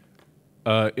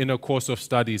in a course of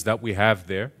studies that we have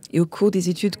there Et au cours des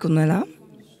études qu'on a là,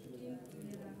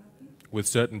 with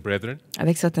certain brethren,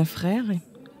 avec certains frères,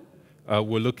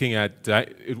 we're looking at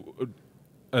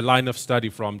a line of study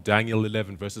from Daniel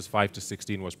 11 verses 5 to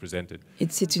 16 was presented. et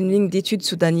c'est une ligne d'étude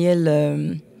sous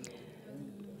Daniel.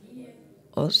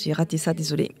 Oh, j'ai raté ça,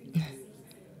 désolé.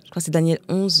 Je crois que c'est Daniel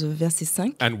 11, verset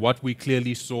 5. And what we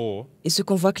clearly saw, Et ce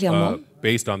qu'on voit clairement,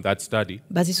 based on that study,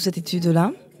 basé sur cette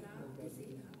étude-là,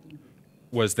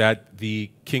 was that the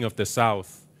king of the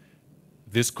south,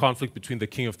 this conflict between the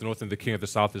king of the north and the king of the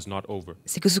south is not over.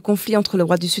 c'est que ce conflit entre le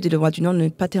roi du Sud et le roi du Nord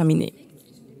n'est pas terminé.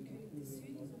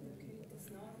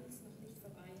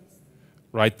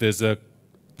 Right?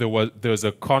 There was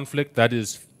a conflict that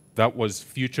was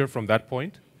future from that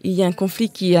point, Il y a un conflit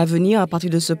qui est à venir à partir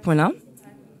de ce point-là,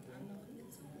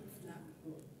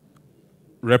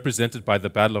 represented by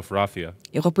the Battle of Raphia,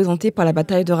 et représenté par la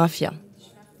bataille de Raphia.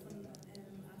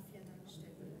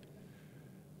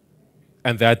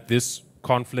 and that this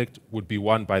conflict would be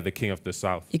won by the king of the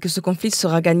south. Et que ce conflit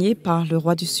sera gagné par le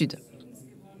roi du Sud.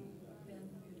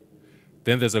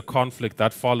 Then there's a conflict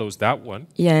that follows that one,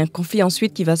 Il y a un conflit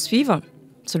ensuite qui va suivre,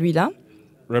 celui-là,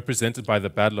 represented by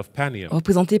the Battle of Panium,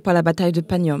 représenté par la bataille de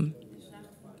Panium.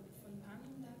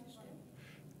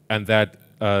 and that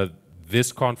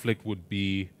this conflict would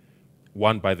be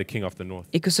won by the king of the north.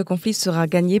 Et que ce conflit sera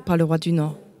gagné par le roi du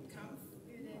Nord.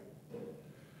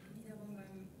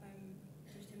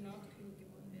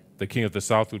 The king of the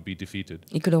south would be defeated.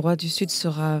 Et que le roi du Sud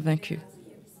sera vaincu.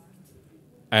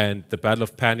 And the Battle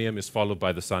of Panium is followed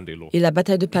by the Sunday law. Et la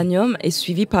bataille de Panium est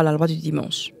suivie par la loi du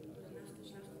dimanche.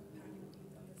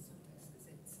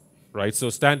 Right? So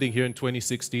standing here in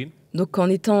 2016, Donc en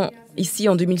étant ici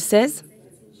en 2016,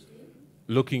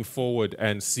 looking forward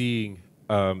and seeing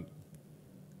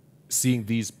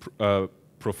these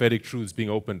prophetic truths being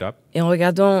opened up, Et en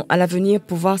regardant à l'avenir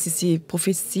pour voir si ces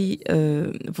prophéties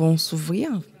vont s'ouvrir,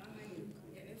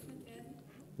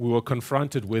 we were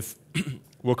confronted with we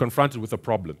were confronted with a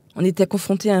problem. on était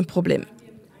confronté à un problème.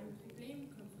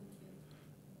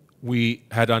 We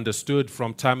had understood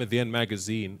from Time at the End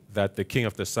magazine that the king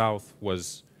of the South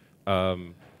was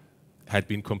had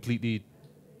been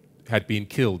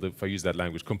killed, if I use that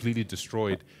language, completely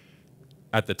destroyed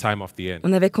at the time of the end.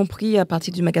 On avait compris à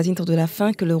partir du magazine Temps de la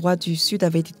fin que le roi du Sud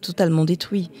avait été totalement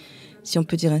détruit, si on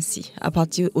peut dire ainsi, à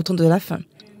partir au temps de la fin.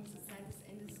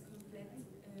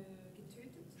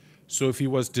 So if he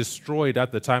was destroyed at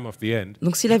the time of the end,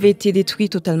 Donc s'il avait été détruit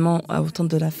totalement au temps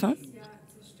de la fin,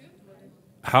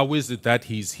 how is it that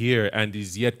he's here and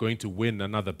is yet going to win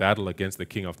another battle against the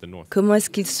king of the north? comment est-ce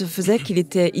qu'il se faisait qu'il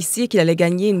était ici et qu'il allait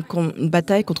gagner une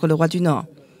bataille contre le roi du Nord?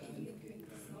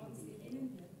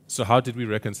 So how did we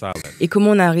reconcile that? Et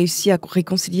comment on a réussi à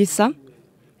réconcilier ça?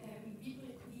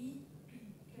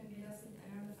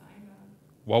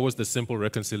 What was the simple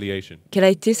reconciliation? Quelle a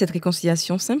été cette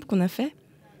réconciliation simple qu'on a fait?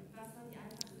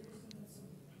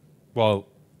 Well,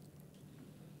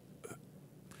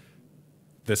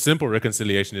 the simple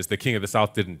reconciliation is the king of the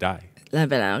south didn't die.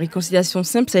 La réconciliation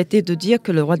simple, ça a été de dire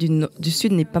que le roi du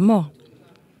Sud n'est pas mort.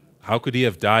 How could he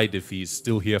have died if he's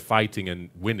still here fighting and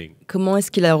winning? Comment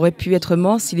est-ce qu'il aurait pu être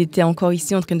mort s'il était encore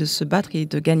ici en train de se battre et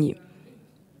de gagner?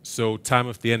 So Time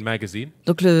of the End magazine,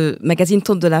 Donc le magazine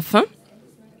Temps de la fin,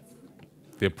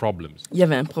 there are problems. il y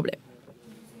avait un problème.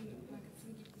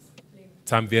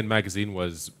 Time of the End magazine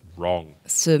was wrong.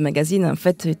 Ce magazine, en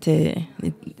fait,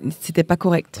 c'était pas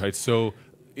correct. Right? So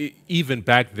even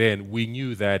back then, we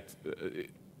knew that,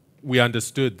 we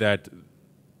understood that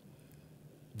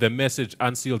the message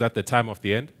unsealed at the time of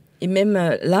the end Et même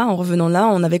là, en revenant là,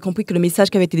 on avait compris que le message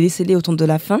qui avait été décelé au temps de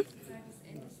la fin,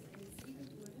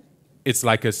 it's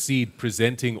like a seed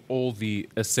presenting all the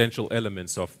essential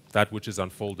elements of that which is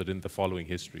unfolded in the following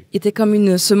history. était comme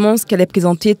une semence qui allait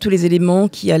présenter tous les éléments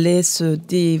qui allaient se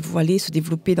dévoiler, se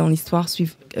développer dans l'histoire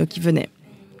qui venait.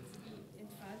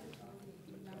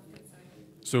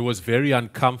 So it was very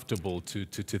uncomfortable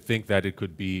to think that it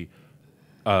could be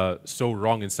so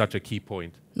wrong in such a key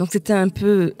point. Donc c'était un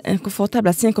peu inconfortable,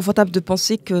 assez inconfortable de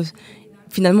penser que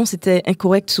finalement c'était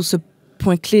incorrect sur ce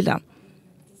point clé-là.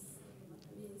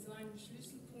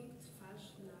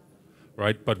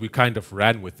 Right? But we kind of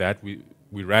ran with that.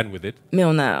 We ran with it. Mais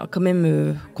on a quand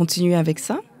même continué avec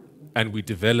ça. And we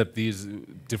developed these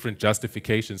different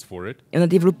justifications for it. Et on a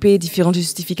développé différentes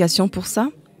justifications pour ça.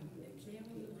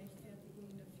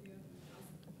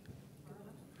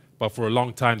 But for a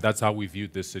long time, that's how we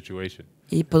viewed this situation.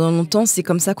 Et pendant longtemps, c'est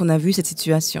comme ça qu'on a vu cette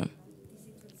situation.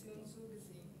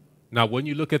 Now, when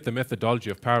you look at the methodology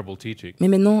of parable teaching, Mais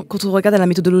maintenant, quand on regarde à la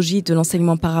méthodologie de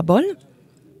l'enseignement parabole,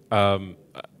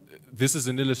 this is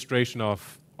an illustration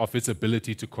of its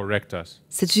ability to correct us.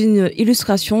 c'est une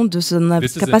illustration de son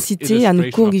This is an capacité à nous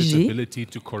illustration of its corriger ability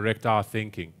to correct our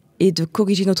thinking. et de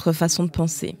corriger notre façon de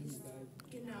penser.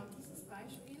 Genau, dieses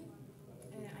Beispiel,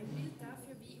 ein Bild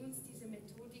dafür, wie uns diese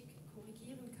Methodik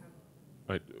korrigieren kann.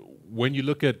 Right? When you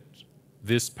look at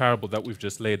this parable that we've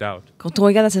just laid out, Quand on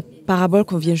regarde à cette parabole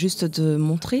qu'on vient juste de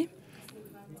montrer,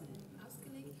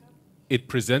 it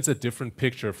presents a different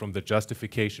picture from the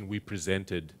justification we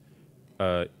presented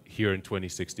here in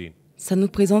 2016. ça nous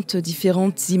présente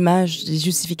différentes images, des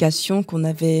justifications qu'on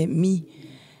avait mis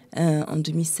en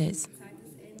 2016.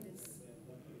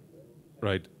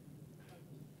 Right?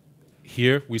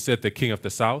 Here we said the king of the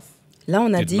south Là,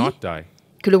 on a did dit not die.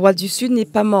 que le roi du Sud n'est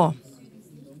pas mort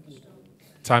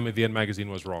Time at the End magazine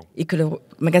was wrong. et que le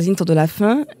magazine Temps de la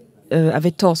fin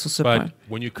avait tort sur ce point. But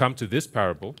when you come to this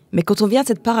parable, Mais quand on vient à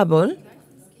cette parabole,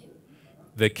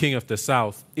 the king of the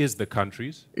south is the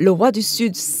countries, le roi du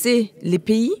Sud, c'est les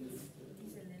pays,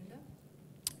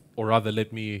 or rather,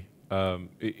 let me.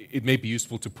 It may be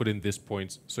useful to put in this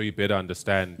point so you better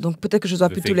understand. donc peut-être que je dois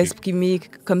the plutôt thinking. l'exprimer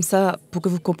comme ça pour que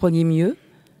vous compreniez mieux.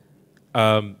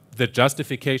 The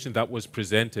justification that was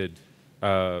presented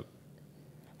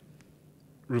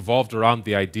revolved around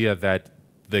the idea that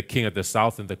the king of the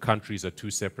south and the countries are two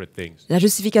separate things. La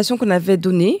justification qu'on avait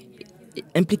donnée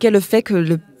impliquait le fait que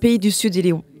le pays du Sud et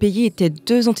les pays étaient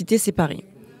deux entités séparées.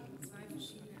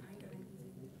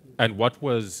 And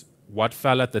what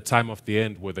fell at the time of the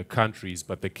end were the countries,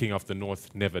 but the king of the north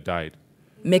never died.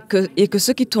 Et que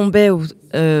ceux qui tombaient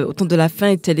au temps de la fin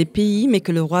étaient les pays, mais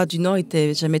que le roi du Nord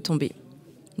n'était jamais tombé.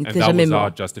 Il And n'était that jamais was mort.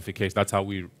 our justification. That's how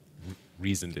we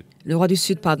reasoned it. Le roi du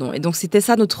Sud, pardon. Et donc c'était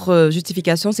ça notre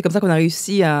justification. C'est comme ça qu'on a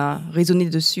réussi à raisonner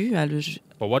dessus, à le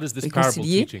But what is this parable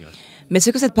réconcilier. teaching us? Mais ce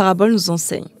que cette parabole nous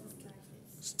enseigne,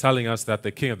 It's telling us that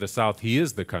the king of the south, he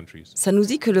is the countries. Ça nous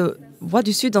dit que le roi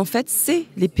du Sud, en fait, c'est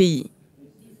les pays.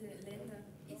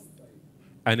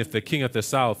 And if the king of the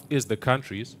south is the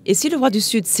countries, Et si le roi du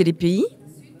Sud, c'est les pays,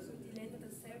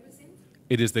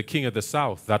 it is the king of the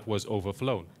south that was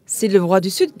overflown. c'est le roi du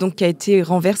Sud donc qui a été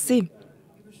renversé.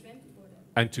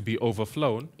 And to be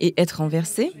overflown Et être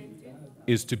renversé,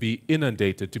 is to be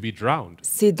inundated, to be drowned,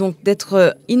 c'est donc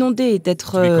d'être inondé,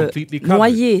 d'être To be completely covered.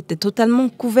 noyé, d'être totalement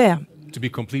couvert, to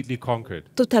be completely conquered,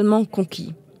 totalement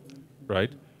conquis.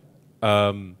 right?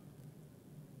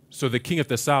 So the king of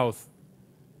the south,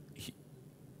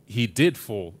 he did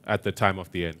fall at the time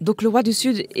of the end. Donc le roi du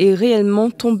Sud est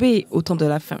réellement tombé au temps de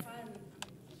la fin.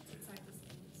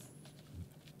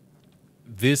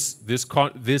 This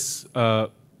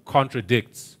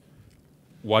contradicts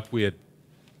what we had,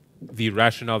 the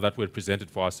rationale that we had presented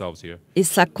for ourselves here. Et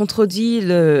ça contredit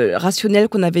le rationnel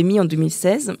qu'on avait mis en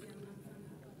 2016.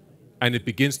 And it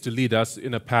begins to lead us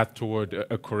in a path toward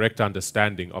a correct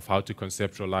understanding of how to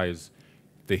conceptualize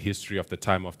the history of the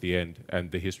time of the end and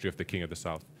the history of the king of the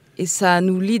south. Et ça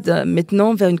nous lead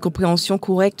maintenant vers une compréhension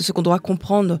correcte de ce qu'on doit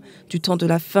comprendre du temps de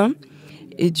la fin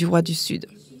et du roi du Sud.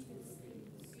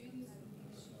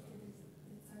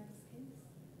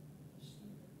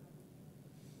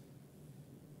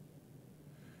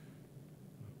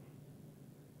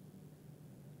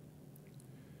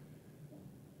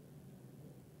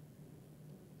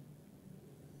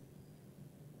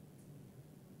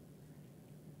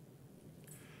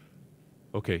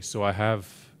 Okay, so I have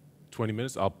 20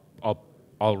 minutes.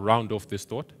 I'll round off this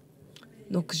thought.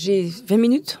 Donc j'ai 20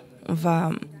 minutes, on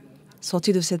va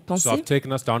sortir de cette So pensée. I've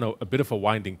taken us down a bit of a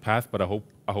winding path, but I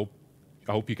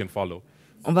hope you can follow.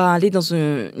 On va aller dans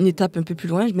une étape un peu plus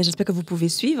loin, mais j'espère que vous pouvez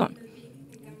suivre.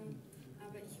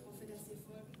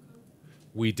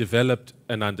 We developed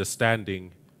an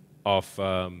understanding of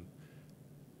the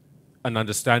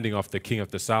king of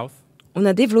the south On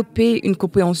a développé une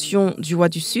compréhension du roi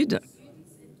du Sud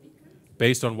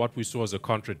based on what we saw as a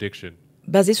contradiction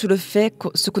basée sur le fait,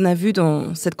 ce qu'on a vu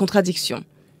dans cette contradiction.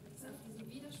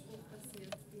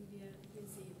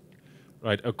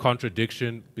 right? A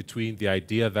contradiction between the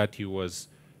idea that he was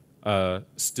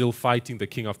still fighting the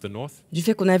king of the north Du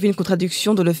fait qu'on a vu une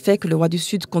contradiction dans le fait que le roi du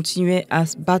Sud continuait à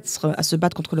se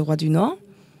battre contre le roi du Nord,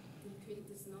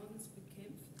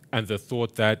 and the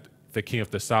thought that the king of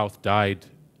the south died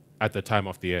at the time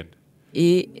of the end.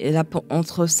 et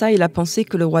entre ça et la pensée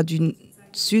que le roi du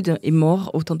Sud est mort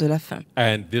au temps de la fin.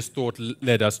 And this thought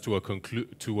led us to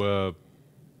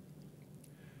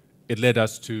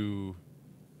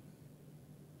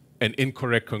an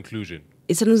incorrect conclusion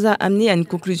Et ça nous a amené à une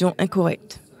conclusion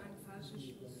incorrecte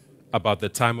about the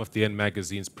Time of the End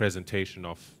magazine's presentation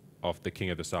of the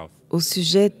king of the south. au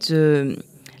sujet de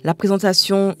la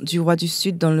présentation du roi du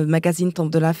Sud dans le magazine Temps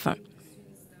de la fin.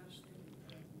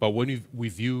 But when we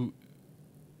view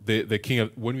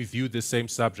when we view this same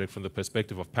subject from the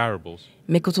perspective of parables,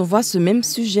 Mais quand on voit ce même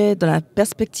sujet dans la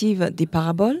perspective des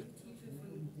paraboles,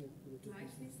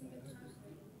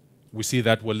 we see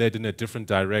that we're led in a different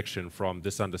direction from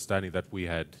this understanding that we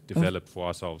had developed for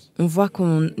ourselves. on voit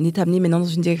qu'on est amené maintenant dans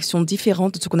une direction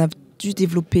différente de ce qu'on a dû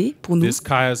développer pour nous, This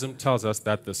chiasm tells us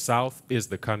that the south is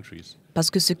the countries,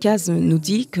 parce que ce chiasme nous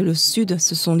dit que le Sud,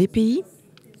 ce sont les pays.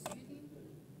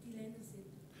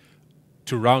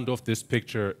 To round off this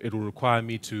picture, it will require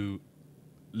me to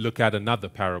look at another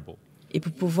parable. Et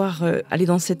pour pouvoir aller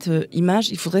dans cette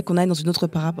image, il faudrait qu'on aille dans une autre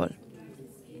parabole.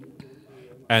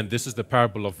 And this is the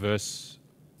parable of verse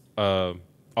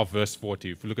 40.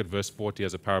 If we look at verse 40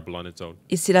 as a parable on its own.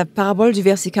 Et c'est la parabole du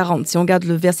verset 40. Si on regarde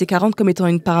le verset 40 comme étant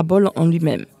une parabole en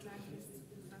lui-même.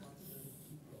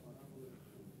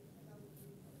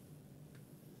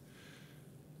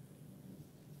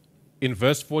 In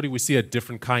verse 40, we see a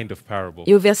different kind of parable.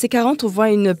 Et au verset 40, on voit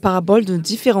une parabole de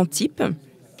différents types.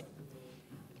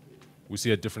 We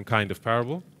see a different kind of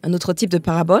parable. Un autre type de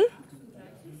parabole.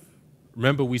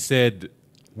 Remember, we said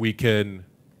we can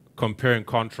compare and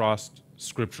contrast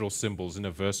scriptural symbols in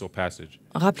a verse or passage.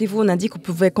 Rappelez-vous, on a dit qu'on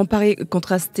pouvait comparer,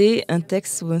 contraster un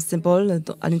texte ou un symbole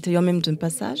à l'intérieur même d'un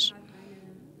passage.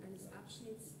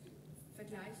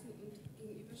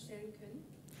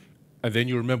 And then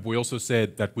you remember we also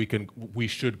said that we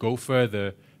should go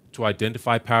further to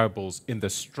identify parables in the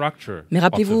structure Mais of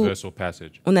the rappelez-vous, verse or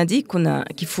passage. On a dit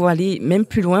qu'il faut aller même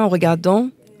plus loin en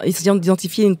regardant, essayant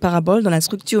d'identifier une parabole dans la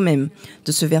structure même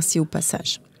de ce verset ou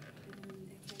passage.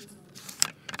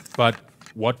 But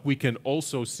what we can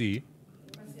also see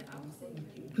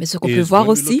Mais ce qu'on peut is voir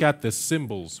when we aussi, look at the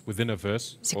symbols within a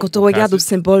verse c'est or quand on regarde au passage,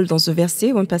 symbole dans ce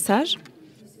verset ou un passage,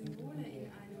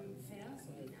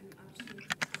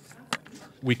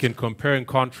 we can compare and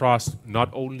contrast not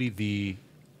only the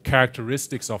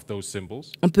characteristics of those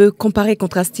symbols, On peut comparer et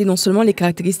contraster non seulement les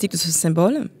caractéristiques de ce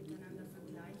symbole,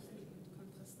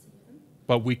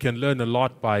 but we can learn a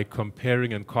lot by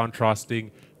comparing and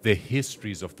contrasting the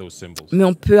histories of those symbols. mais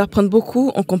on peut apprendre beaucoup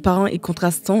en comparant et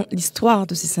contrastant l'histoire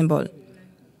de ces symboles.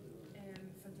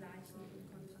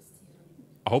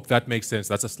 I hope that makes sense.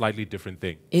 That's a slightly different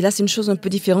thing. Et là, c'est une chose un peu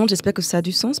différente. J'espère que ça a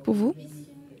du sens pour vous.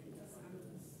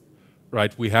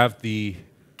 Right? We have the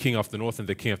king of the north and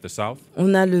the king of the south,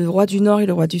 On a le roi du Nord et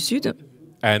le roi du Sud.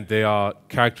 and there are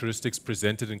characteristics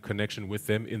presented in connection with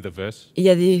them in the verse. Et il y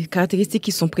a des caractéristiques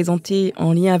qui sont présentées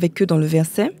en lien avec eux dans le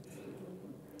verset.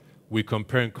 We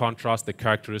compare and contrast the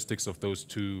characteristics of those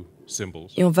two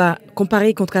symbols. Et on va comparer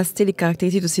et contraster les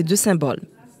caractéristiques de ces deux symboles.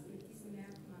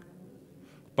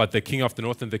 But the king of the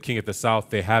north and the king of the south,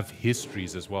 they have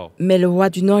histories as well. Mais le roi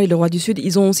du Nord et le roi du Sud,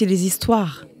 ils ont aussi des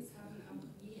histoires.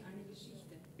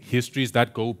 Histories that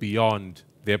go beyond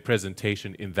their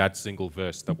presentation in that single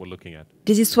verse that we're looking at.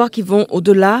 Des histoires qui vont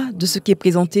au-delà de ce qui est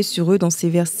présenté sur eux dans ces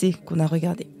versets qu'on a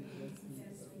regardés.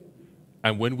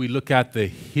 And when we look at the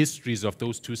histories of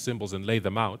those two symbols and lay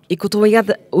them out, Et quand on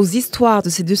regarde aux histoires de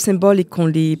ces deux symboles et qu'on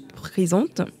les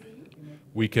présente,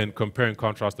 we can compare and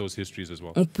contrast those histories as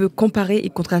well. on peut comparer et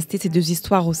contraster ces deux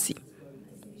histoires aussi.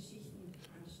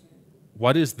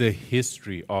 What is the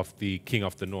history of the king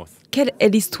of the north, Quelle est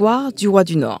l'histoire du roi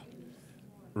du Nord,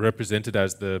 represented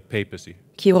as the papacy?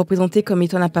 qui est représentée comme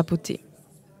étant la papauté?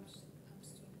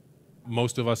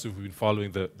 Most of us who've been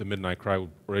following the Midnight Cry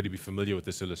would already be familiar with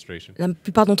this illustration. La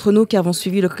plupart d'entre nous qui avons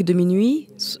suivi le cri de minuit,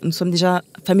 nous sommes déjà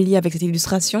familiers avec cette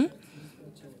illustration.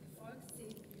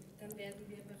 Dann werden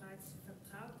wir bereits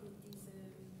vertraut mit diesem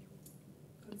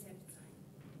Konzept sein.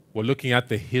 We're looking at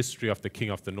the history of the king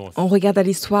of the north. On regarde à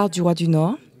l'histoire du roi du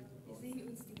Nord. Wir sehen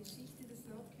uns die Geschichte des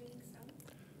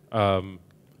Nordkönigs an.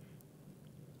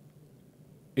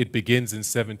 It begins in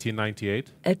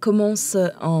 1798 Elle commence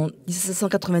en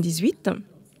 1798,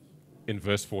 in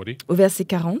verse 40. au verset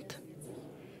 40.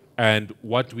 And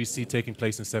what do we see taking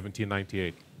place in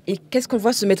 1798? Et qu'est-ce qu'on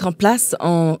voit se mettre en place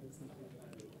en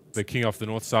The king of the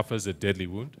north suffers a deadly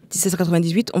wound.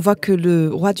 1798? On voit que le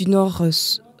roi du Nord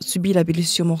subit la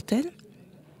blessure mortelle.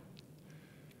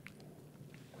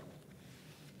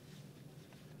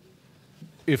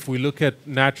 If we look at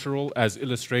natural as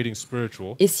illustrating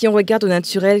spiritual, Et si on regarde au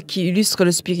naturel qui illustre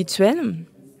le spirituel,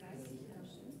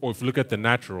 or if we look at the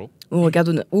natural,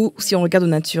 ou si on regarde au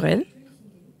naturel,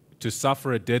 to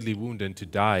suffer a deadly wound and to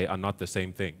die are not the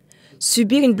same thing.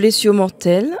 subir une blessure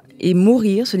mortelle et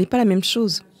mourir, ce n'est pas la même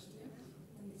chose.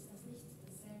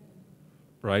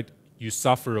 Right? You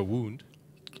suffer a wound,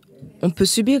 On peut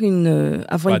subir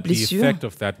avoir une but the blessure, effect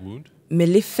of that wound, mais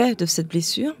l'effet de cette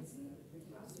blessure,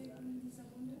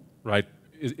 right,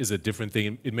 is a different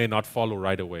thing. It may not follow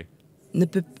right away.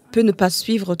 peut ne pas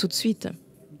suivre tout de suite.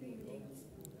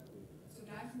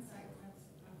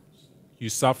 You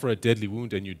suffer a deadly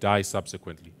wound and you die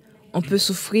subsequently. On peut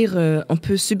subir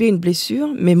une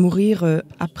blessure, mais mourir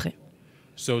après.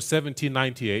 So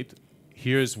 1798,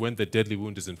 here's when the deadly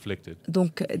wound is inflicted.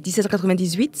 Donc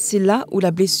 1798, c'est là où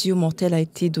la blessure mortelle a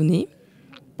été donnée.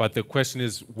 But the question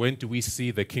is, when do we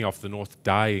see the king of the north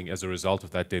dying as a result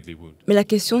of that deadly wound? Mais la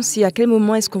question, c'est à quel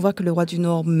moment est-ce qu'on voit que le roi du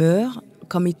Nord meurt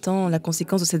comme étant la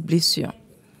conséquence de cette blessure?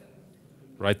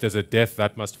 Right? There's a death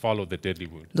that must follow the deadly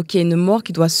wound. Donc il y a une mort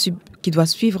qui doit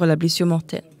suivre la blessure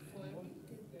mortelle.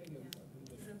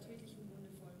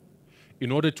 In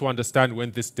order to understand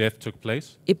when this death took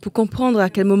place, Et pour comprendre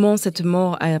à quel moment cette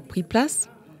mort a pris place,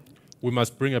 we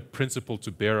must bring a principle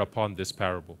to bear upon this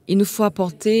parable. il nous faut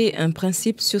apporter un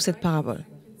principe sur cette parabole.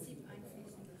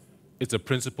 It's a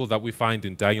principle that we find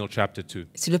in Daniel chapter 2.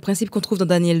 C'est le principe qu'on trouve dans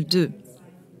Daniel 2.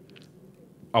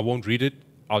 I won't read it.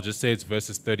 I'll just say it's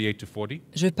verses 38 to 40.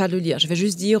 Je ne vais pas le lire, je vais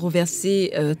juste dire au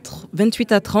verset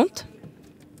 28 à 30.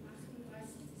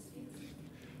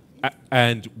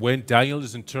 And when Daniel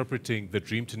is interpreting the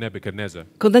dream to Nebuchadnezzar,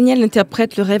 Quand Daniel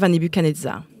interprète le rêve à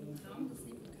Nebuchadnezzar,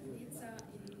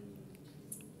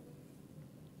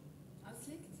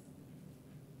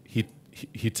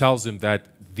 he tells him that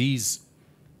these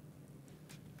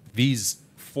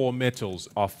four metals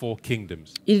are four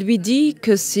kingdoms. il lui dit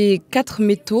que ces 4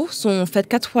 métaux sont en fait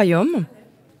 4 royaumes.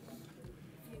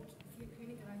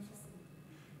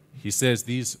 He says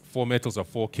these four metals are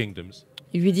four kingdoms.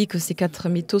 Il lui dit que ces 4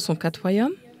 métaux sont 4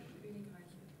 royaumes.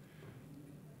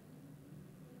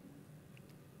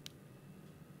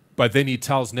 But then he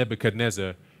tells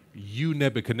Nebuchadnezzar, you,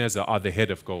 Nebuchadnezzar, are the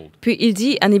head of gold. Puis il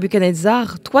dit à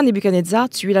Nebuchadnezzar, toi Nebuchadnezzar,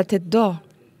 tu es la tête d'or.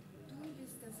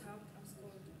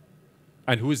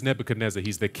 And who is Nebuchadnezzar?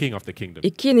 He's the king of the kingdom.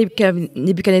 Et qui est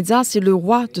Nebuchadnezzar? C'est le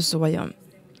roi de ce royaume.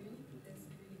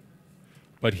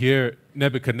 But here,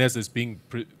 Nebuchadnezzar is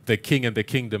the king and the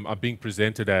kingdom are being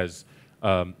presented as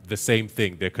the same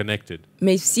thing. They're connected.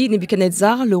 Mais ici,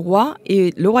 Nebuchadnezzar, le roi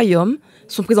et le royaume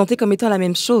sont présentés comme étant la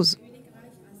même chose.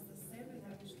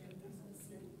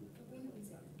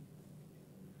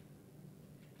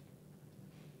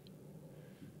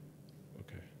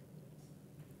 Okay.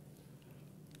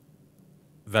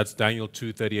 That's Daniel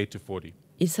 2, 38 to 40.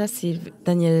 Et ça, c'est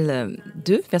Daniel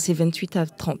 2, versets 28 à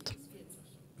 30.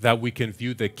 That we can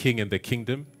view the king and the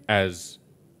kingdom as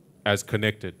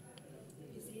connected.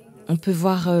 On peut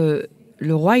voir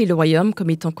le roi et le royaume comme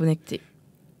étant connectés.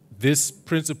 This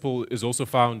principle is also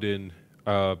found in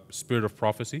Spirit of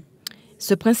Prophecy.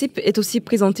 Ce principe est aussi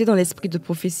présenté dans l'esprit de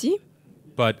prophétie,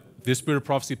 But this Spirit of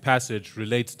Prophecy passage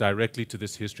relates directly to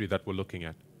this history that we're looking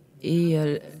at. et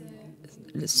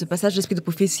ce passage de l'esprit de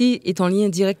prophétie est en lien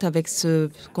direct avec ce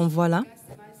qu'on voit là.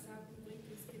 Erster Weissagung bringt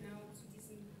uns genau zu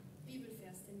diesem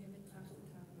Bibelvers, den wir betrachtet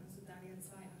haben, also Daniel 2,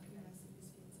 38 bis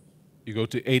 40. You go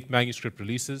to 8 manuscript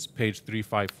releases, page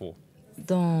 354.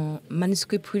 Dans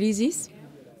Manuscript Releases,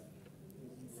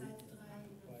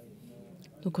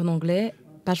 donc en anglais,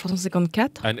 page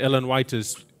 354. And Ellen White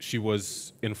she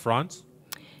was in France,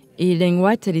 Et Ellen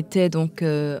White, elle était donc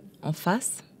en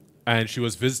face. and she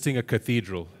was visiting a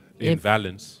cathedral in Yep.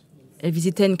 Valence. Elle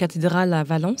visitait une cathédrale à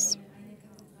Valence.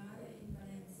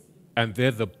 And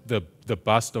there the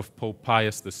bust of Pope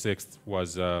Pius VI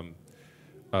was,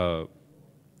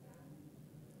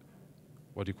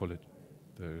 what do you call it?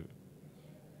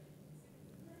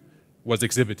 Was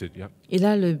exhibited, yeah. Et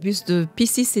là, le buste de Pie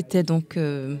VI était donc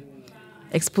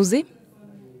exposé.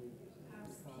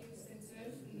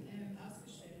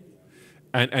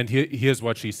 And here's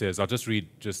what she says. I'll just read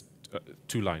just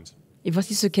 2 lines. Et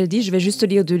voici ce qu'elle dit. Je vais juste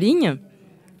lire 2 lignes.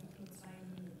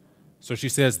 So she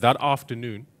says, that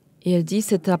afternoon, Et elle dit,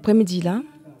 cet après-midi-là,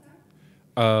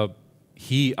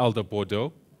 he, Elder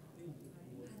Bordeaux,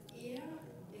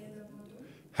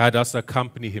 had us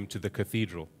accompany him to the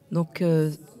cathedral donc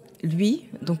lui,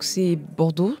 donc c'est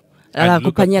Bordeaux, and l'a look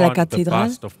accompagné à la upon the cathédrale.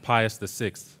 bust of Pius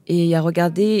VI, Et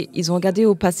ils ont regardé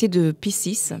au passé de Pie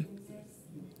VI,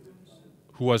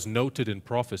 who was noted in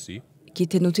prophecy, qui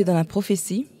était noté dans la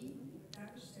prophétie,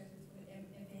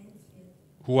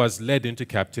 who was led into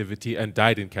captivity and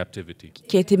died in captivity.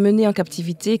 qui a été mené en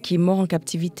captivité, qui est mort en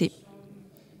captivité.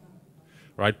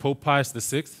 Right? Pope Pius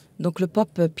VI, Donc le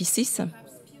pape Pie VI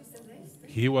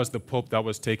he was the pope that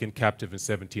was taken captive in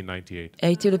 1798. a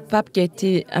été le pape qui a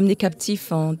été amené captif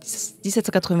en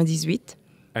 1798.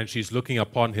 And she's looking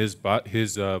upon his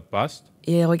bust,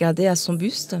 Et elle regardait à son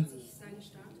buste.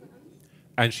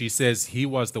 and she says he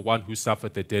was the one who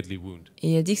suffered the deadly wound.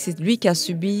 Et elle dit que c'est lui qui a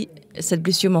subi cette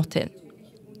blessure mortelle.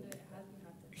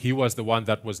 He was the one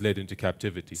that was led into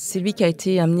captivity. C'est lui qui a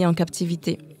été amené en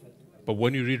captivité. But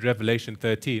when you read Revelation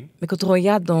 13, Mais quand on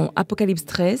regarde dans Apocalypse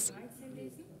 13,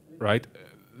 right,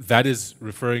 that is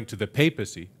referring to the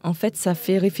papacy, en fait, ça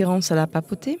fait référence à la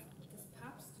papauté,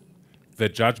 the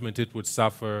judgment it would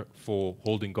suffer for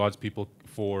holding God's people,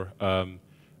 for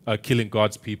killing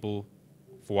God's people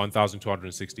for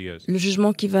 1,260 years. le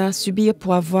jugement qu'il va subir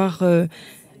pour avoir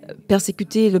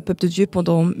persécuté le peuple de Dieu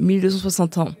pendant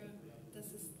 1260 ans. Das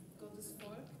ist Gottes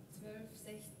Volk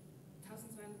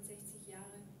 1260 Jahre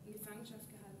in Gefangenschaft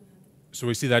gehalten hat. So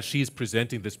we see that she's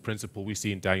presenting this principle we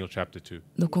see in Daniel chapter 2.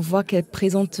 Donc on voit qu'elle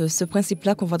présente ce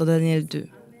principe-là qu'on voit dans Daniel 2. Anwendet,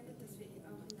 das wir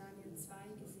auch in Daniel 2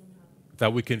 gesehen haben.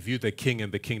 That we can view the king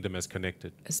and the kingdom as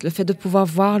connected. Le fait de pouvoir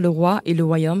voir le roi et le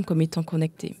royaume comme étant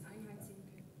connectés.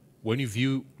 When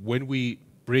we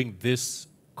bring this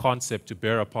concept to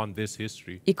bear upon this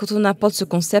history, Et quand on apporte ce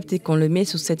concept et qu'on le met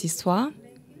sur cette histoire,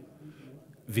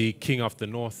 the king of the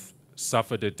north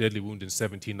suffered a deadly wound in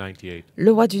 1798.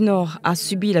 le roi du Nord a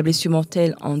subi la blessure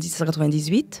mortelle en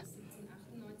 1798,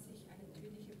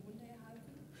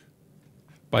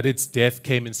 But its death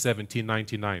came in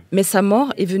 1799 mais sa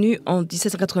mort est venue en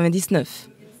 1799,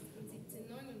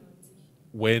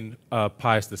 when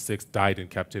Pius VI died in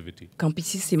captivity. quand Pie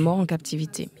VI est mort en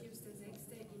captivité. Pius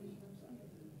VI.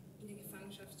 In der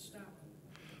Gefangenschaft starb.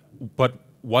 But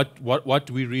what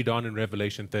do we read on in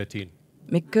Revelation 13?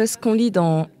 Mais qu'est-ce qu'on lit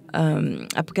dans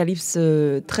Apocalypse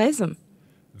 13?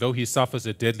 Though he suffers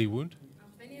a deadly wound,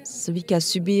 Celui qui a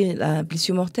subi la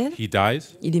blessure mortelle, he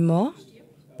dies. il est mort.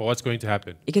 But what's going to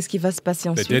happen? Et qu'est-ce qui va se passer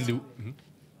The ensuite? deadly,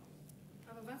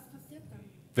 Aber was passiert dann?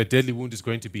 the deadly wound is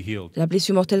going to be healed. La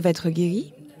blessure mortelle va être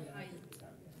guérie,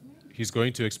 He's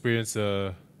going to experience a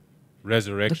donc il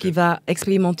resurrection. va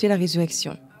expérimenter la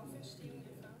résurrection.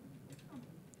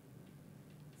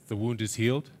 The wound is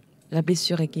healed. La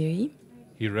blessure est guérie.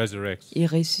 He resurrects. Il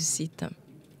ressuscite.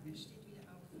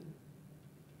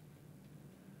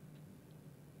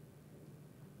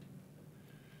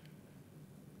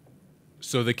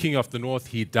 So the king of the north,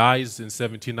 he dies in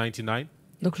 1799,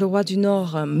 Donc le roi du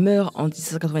Nord meurt en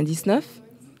 1799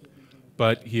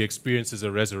 but he experiences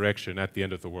a resurrection at the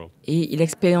end of the world. et il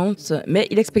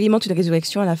expérimente une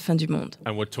résurrection à la fin du monde.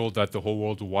 And we're told that the whole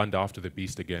world will wander after the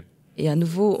beast again. Et à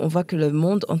nouveau, on voit que le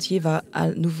monde entier va à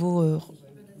nouveau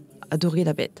adorer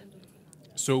la bête.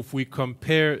 So if we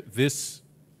compare this,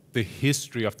 the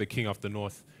history of the king of the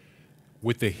north,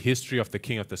 with the history of the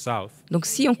king of the south, Donc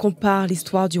si on compare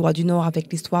l'histoire du roi du Nord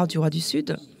avec l'histoire du roi du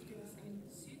Sud,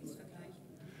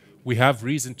 we have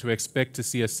reason to expect to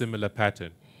see a similar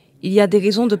pattern. il y a des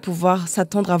raisons de pouvoir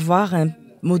s'attendre à voir un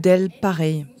modèle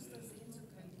pareil.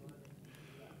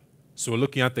 So we're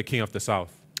looking at the king of the south.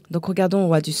 Donc regardons au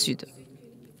roi du Sud.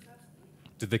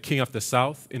 Did the king of the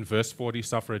south in verse 40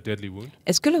 suffer a deadly wound?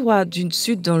 Est-ce que le roi du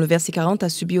Sud, dans le verset 40, a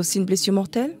subi aussi une blessure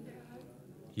mortelle?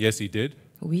 Yes, he did,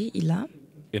 Oui, il a,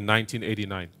 in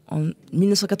 1989. en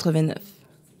 1989.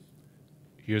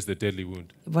 Here's the deadly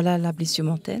wound. Voilà la blessure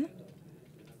mortelle.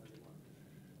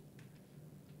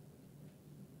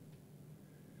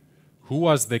 Who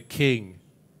was the king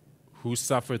who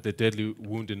suffered the deadly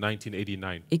wound in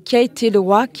 1989? Et qui a été le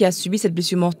roi qui a subi cette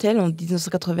blessure mortelle en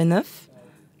 1989?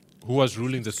 Who was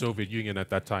ruling the Soviet Union at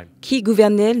that time? Qui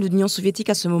gouvernait l'Union soviétique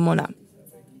à ce moment-là?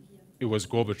 It was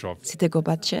Gorbachev. C'était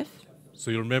Gorbatchev.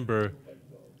 So you remember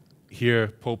here,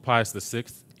 Pope Pius VI,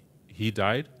 he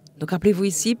died. Donc rappelez-vous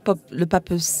ici, le pape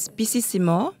Pie VI est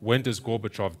mort. When does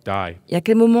Gorbachev die, Et à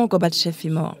quel moment Gorbatchev est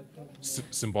mort?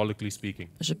 symbolically speaking?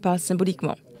 Je parle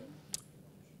symboliquement.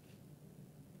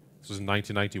 This was in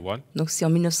 1991. Donc c'est en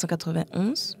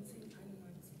 1991.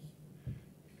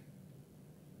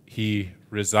 He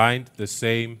resigned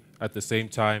at the same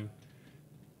time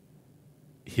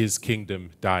his kingdom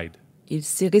died. Il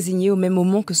s'est résigné au même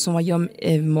moment que son royaume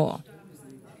est mort.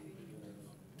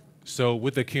 So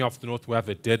with the king of the north, we have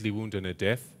a deadly wound and a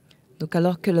death. Donc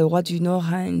alors que le roi du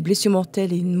Nord a une blessure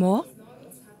mortelle et une mort,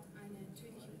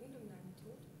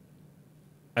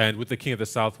 And with the king of the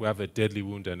south, we have a deadly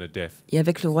wound and a death. et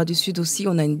avec le roi du Sud aussi,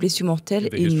 on a une blessure mortelle In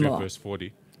the et une history of mort. verse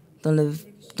 40.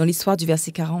 Dans l'histoire du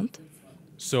verset 40.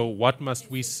 So what must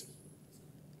we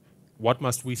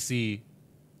see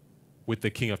with the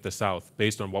king of the south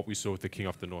based on what we saw with the king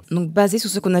of the north? Donc basé sur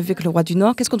ce qu'on a vu avec le roi du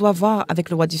Nord, qu'est-ce qu'on doit voir avec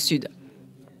le roi du Sud?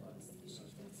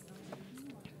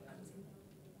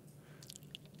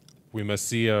 We must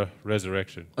see a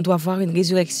resurrection. On doit voir une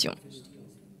résurrection.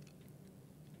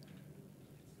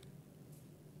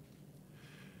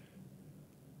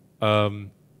 I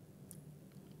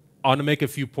want to make a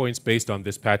few points based on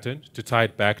this pattern to tie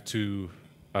it back to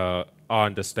our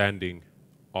understanding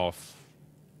of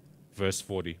verse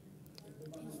 40.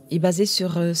 Et basé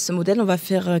sur ce modèle, on va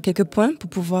faire quelques points pour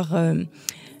pouvoir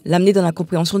l'amener dans la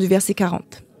compréhension du verset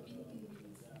 40.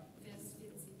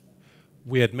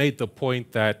 We had made the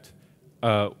point that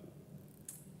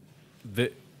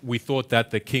we thought that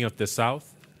the king of the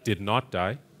south did not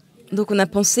die. Donc on a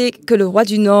pensé que le roi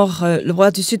du Nord, le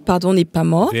roi du Sud, pardon, n'est pas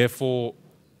mort. Therefore,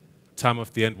 Time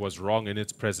of the End was wrong in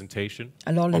its presentation.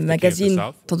 Alors le of the king of the magazine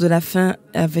south. Temps de la fin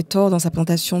avait tort dans sa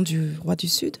présentation du roi du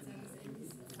Sud.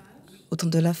 Au temps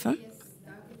de la fin.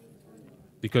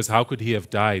 Because how could he have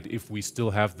died if we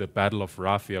still have the Battle of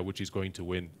Raphia, which he's going to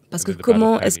win? Parce and que then the Battle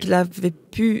comment of est-ce Panion? qu'il avait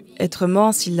pu être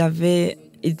mort s'il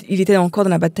il était encore dans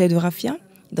la bataille de Raphia,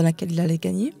 dans laquelle il allait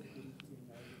gagner?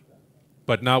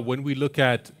 But now, when we look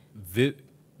at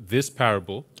this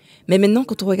parable, Mais maintenant,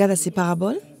 quand on regarde à ces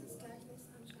paraboles,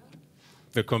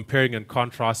 the comparing and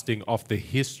contrasting of the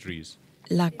histories,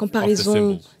 la comparaison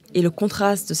symbols. et le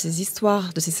contraste de ces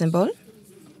histoires, de ces symboles,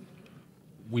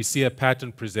 we see a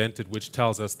pattern presented which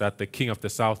tells us that the king of the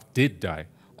south did die.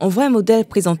 on voit un modèle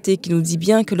présenté qui nous dit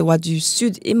bien que le roi du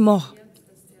Sud est mort.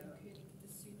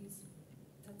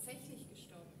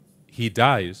 He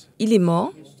dies, Il est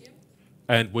mort.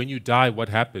 and when you die, what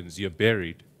happens? You're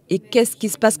buried. Et qu'est-ce qui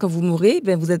se passe quand vous mourrez?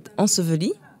 Ben, vous êtes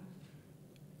enseveli.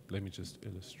 Let me just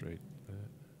illustrate that.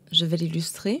 Je vais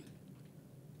l'illustrer.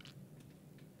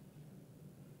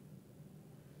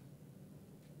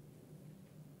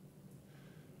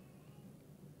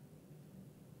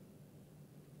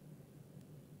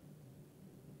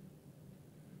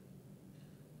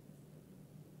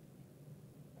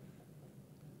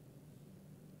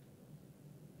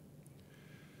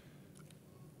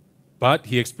 But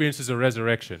he experiences a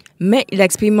resurrection. Mais il a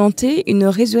expérimenté une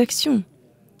résurrection.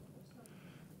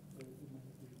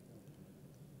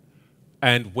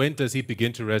 And when does he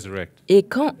begin to resurrect? Et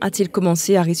quand a-t-il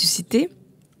commencé à ressusciter?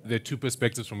 there are two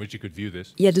perspectives from which you could view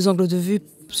this. Il y a deux angles de vue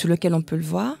sur lesquels on peut le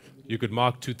voir. You could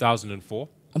mark 2004,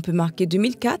 On peut marquer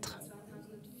 2004,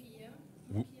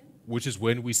 which is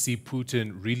when we see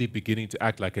Putin really beginning to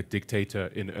act like a dictator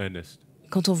in earnest.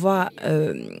 quand on voit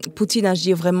Poutine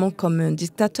agir vraiment comme un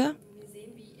dictateur. Wir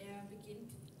sehen, wie beginnt,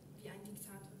 wie ein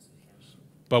Diktator zu herrschen.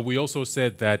 But we also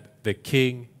said that the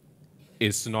king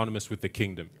is synonymous with the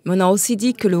kingdom. Mais on a aussi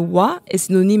dit que le roi est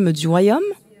synonyme du royaume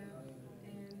Dass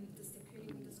der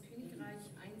König und das Königreich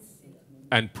eins sind.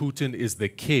 And Putin is the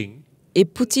king et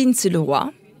Poutine c'est le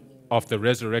roi of the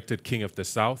resurrected king of the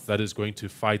south that is going to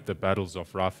fight the battles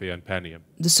of Rapha and Panium.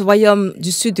 de ce royaume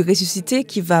du sud ressuscité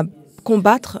qui va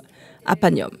combattre à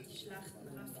Panium. Die Schlachten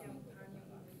Raphia und Panium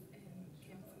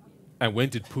kämpfen. And when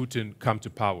did Putin come to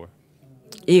power?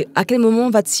 Et à quel moment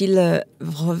va-t-il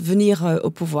revenir au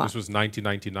pouvoir? This was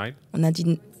 1999. On a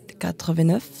dit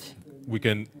 89. We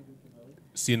can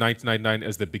see 1999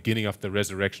 as the beginning of the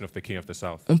resurrection of the king of the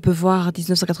south. On peut voir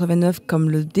 1989 comme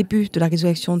le début de la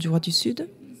résurrection du roi du Sud.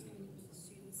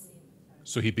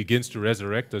 So he begins to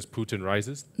resurrect as Putin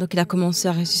rises, Donc il a commencé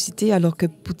à ressusciter alors que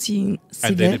Poutine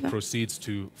and then it s'élève. proceeds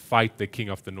to fight the king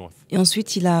of the north. Et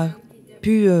ensuite il a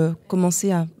pu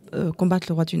commencer à combattre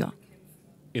le roi du Nord.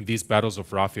 In these battles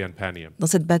of Rapha and Panium. Dans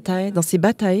ces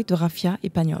batailles de Raphia et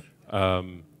Panium.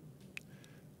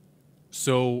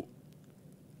 So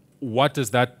what's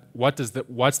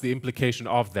the implication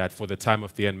of that for the Time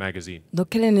of the End magazine? Donc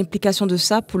quelle est l'implication de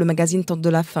ça pour le magazine Temps de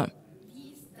la Fin?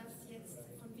 Wie ist das jetzt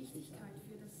von Wichtigkeit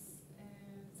für das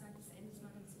Zeit des Endes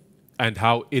Magazin? And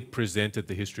how it presented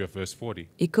the history of verse 40.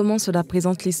 Et comment cela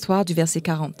présente l'histoire du verset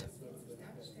 40?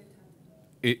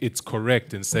 It's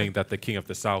correct in saying that the king of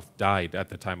the south died at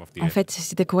the time of the En end. fait,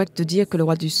 c'était correct de dire que le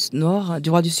roi du Nord,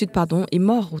 du roi du Sud, pardon, est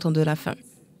mort au temps de la fin.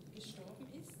 Gestorben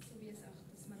ist, so wie es auch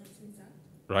das Magazin sagt.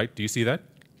 Right? Do you see that?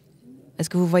 Est-ce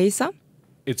que vous voyez ça?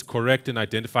 It's correct in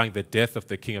identifying the death of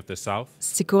the king of the south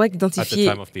C'est correct at the d'identifier,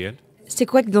 time of the end. c'est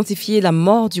correct d'identifier la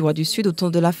mort du roi du Sud au temps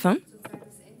de la fin.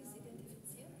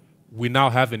 We now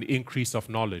have an increase of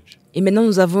knowledge, Et maintenant,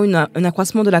 nous avons un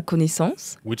accroissement de la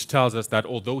connaissance which tells us that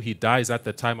although he dies at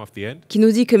the time of the end, qui nous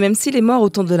dit que même s'il est mort au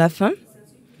temps de la fin,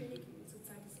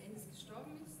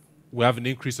 we have an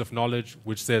increase of knowledge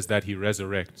which says that he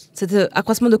resurrects cet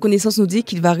accroissement de connaissance nous dit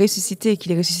qu'il va ressusciter,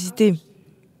 qu'il est ressuscité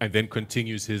and then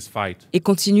continues his fight. et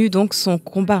continue donc son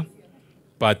combat.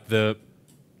 But the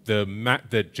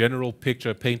general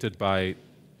picture painted by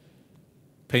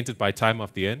Time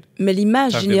of the End Mais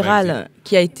l'image Time générale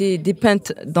qui a été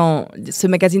dépeinte dans ce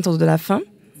magazine Temps de la Fin,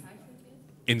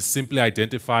 in simply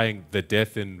identifying the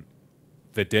death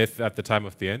at the time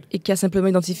of the end et qui a simplement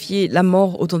identifié la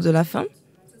mort au temps de la fin,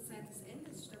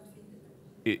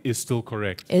 is still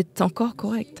correct. est encore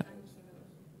correcte.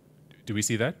 Do we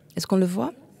see that? Est-ce qu'on le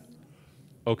voit?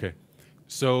 Okay.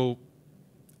 So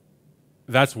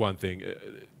that's one thing.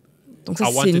 Donc ça,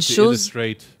 I c'est wanted une to chose.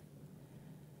 illustrate.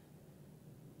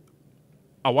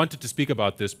 I wanted to speak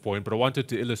about this point, but I wanted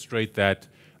to illustrate that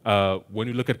when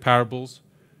you look at parables,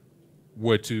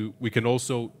 we can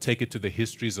also take it to the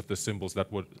histories of the symbols that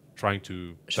we're Je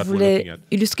looking voulais at.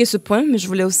 illustrer ce point, mais je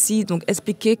voulais aussi donc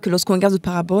expliquer que lorsqu'on regarde de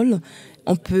paraboles,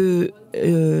 on peut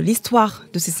l'histoire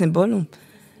de ces symboles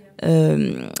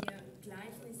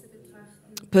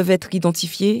peuvent être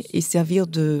identifiés et servir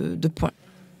de point.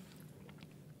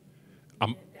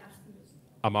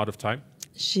 I'm out of time.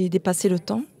 J'ai dépassé le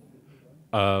temps.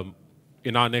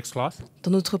 In our next class,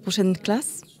 Dans notre prochaine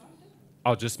classe,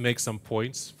 I'll just make some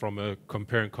points from a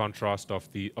compare and contrast of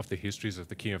the histories of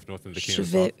the King of North and the King je of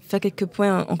vais South. faire quelques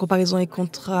points en comparaison et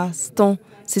contrastant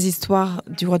ces histoires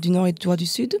du roi du Nord et du roi du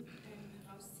Sud.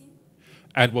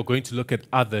 And we're going to look at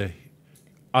other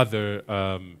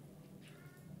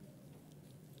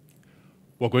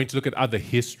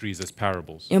histories as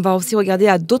parables, Et on va aussi regarder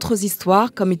à d'autres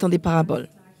histoires comme étant des paraboles,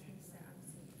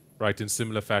 right? In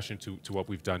similar fashion to what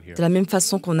we've done here, de la même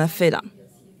façon qu'on a fait là.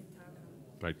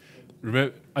 right?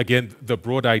 Remember, again, the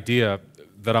broad idea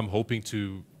that I'm hoping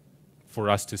for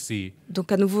us to see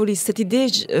Donc à nouveau, cette idée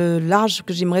large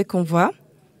que j'aimerais qu'on voit,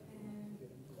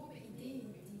 Grobe Idee,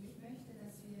 die ich möchte,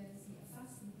 dass wir sie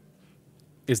erfassen,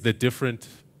 is the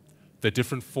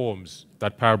different forms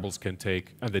that parables can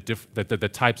take and the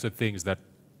types of things that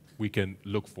we can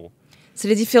look for. c'est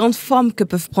les différentes formes que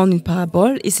peuvent prendre une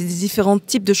parabole et c'est les différents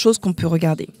types de choses qu'on peut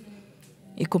regarder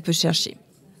et qu'on peut chercher.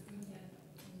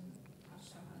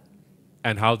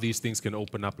 And how these things can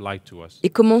open up light to us. Et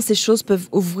comment ces choses peuvent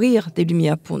ouvrir des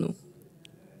lumières pour nous.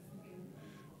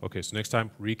 Okay, so next time,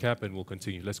 recap and we'll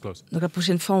continue. Let's close. Donc la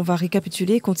prochaine fois, on va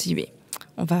récapituler et continuer.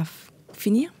 On va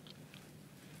finir.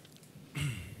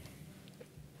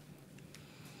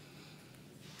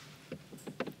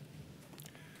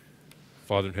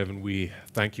 Father in heaven, we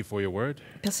thank you for your word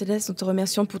Père Céleste, nous te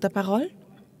remercions pour ta parole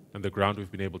and the ground we've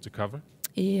been able to cover.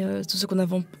 et tout ce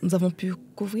nous avons pu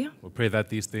couvrir. We pray that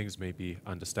these things may be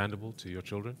understandable to your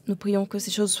children Nous prions que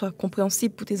ces choses soient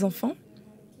compréhensibles pour tes enfants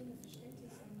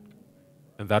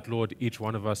and that, Lord, each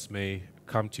one of us may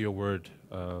come to your word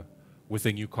with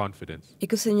a new confidence. et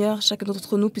que, Seigneur, chacun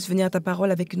d'entre nous puisse venir à ta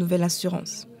parole avec une nouvelle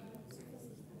assurance.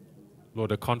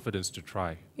 Lord, a confidence to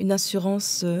try, Une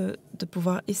assurance de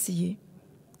pouvoir essayer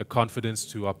a confidence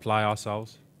to apply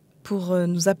ourselves, pour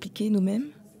nous appliquer nous-mêmes.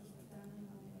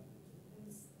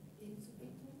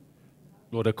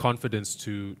 Lord, a confidence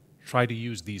to try to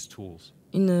use these tools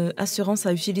Une assurance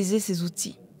à utiliser ces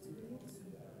outils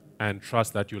and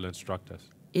trust that you'll instruct us.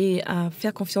 et à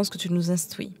faire confiance que tu nous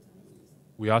instruis.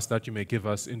 We ask that you may give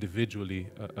us individually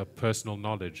a personal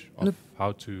knowledge of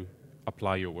how to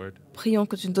apply your word. Prions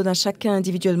que tu nous donnes à chacun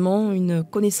individuellement une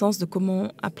connaissance de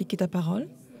comment appliquer ta parole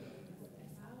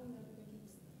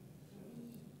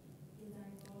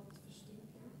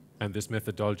And this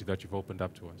methodology that you've opened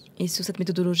up to us. et sous cette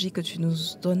méthodologie que tu nous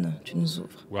donnes, tu nous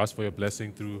ouvres. We ask for your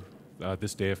blessing through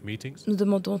this day of meetings, Nous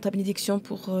demandons ta bénédiction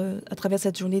pour, à travers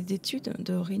cette journée d'études,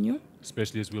 de réunion,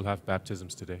 especially as we'll have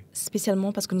baptisms today.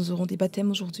 spécialement parce que nous aurons des baptêmes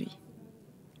aujourd'hui.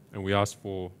 And we ask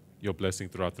for your blessing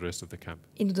throughout the rest of the camp.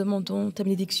 Et nous demandons ta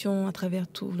bénédiction à travers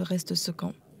tout le reste de ce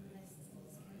camp.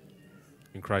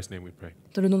 In Christ's name we pray.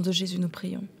 Dans le nom de Jésus, nous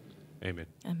prions. Amen.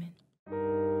 Amen.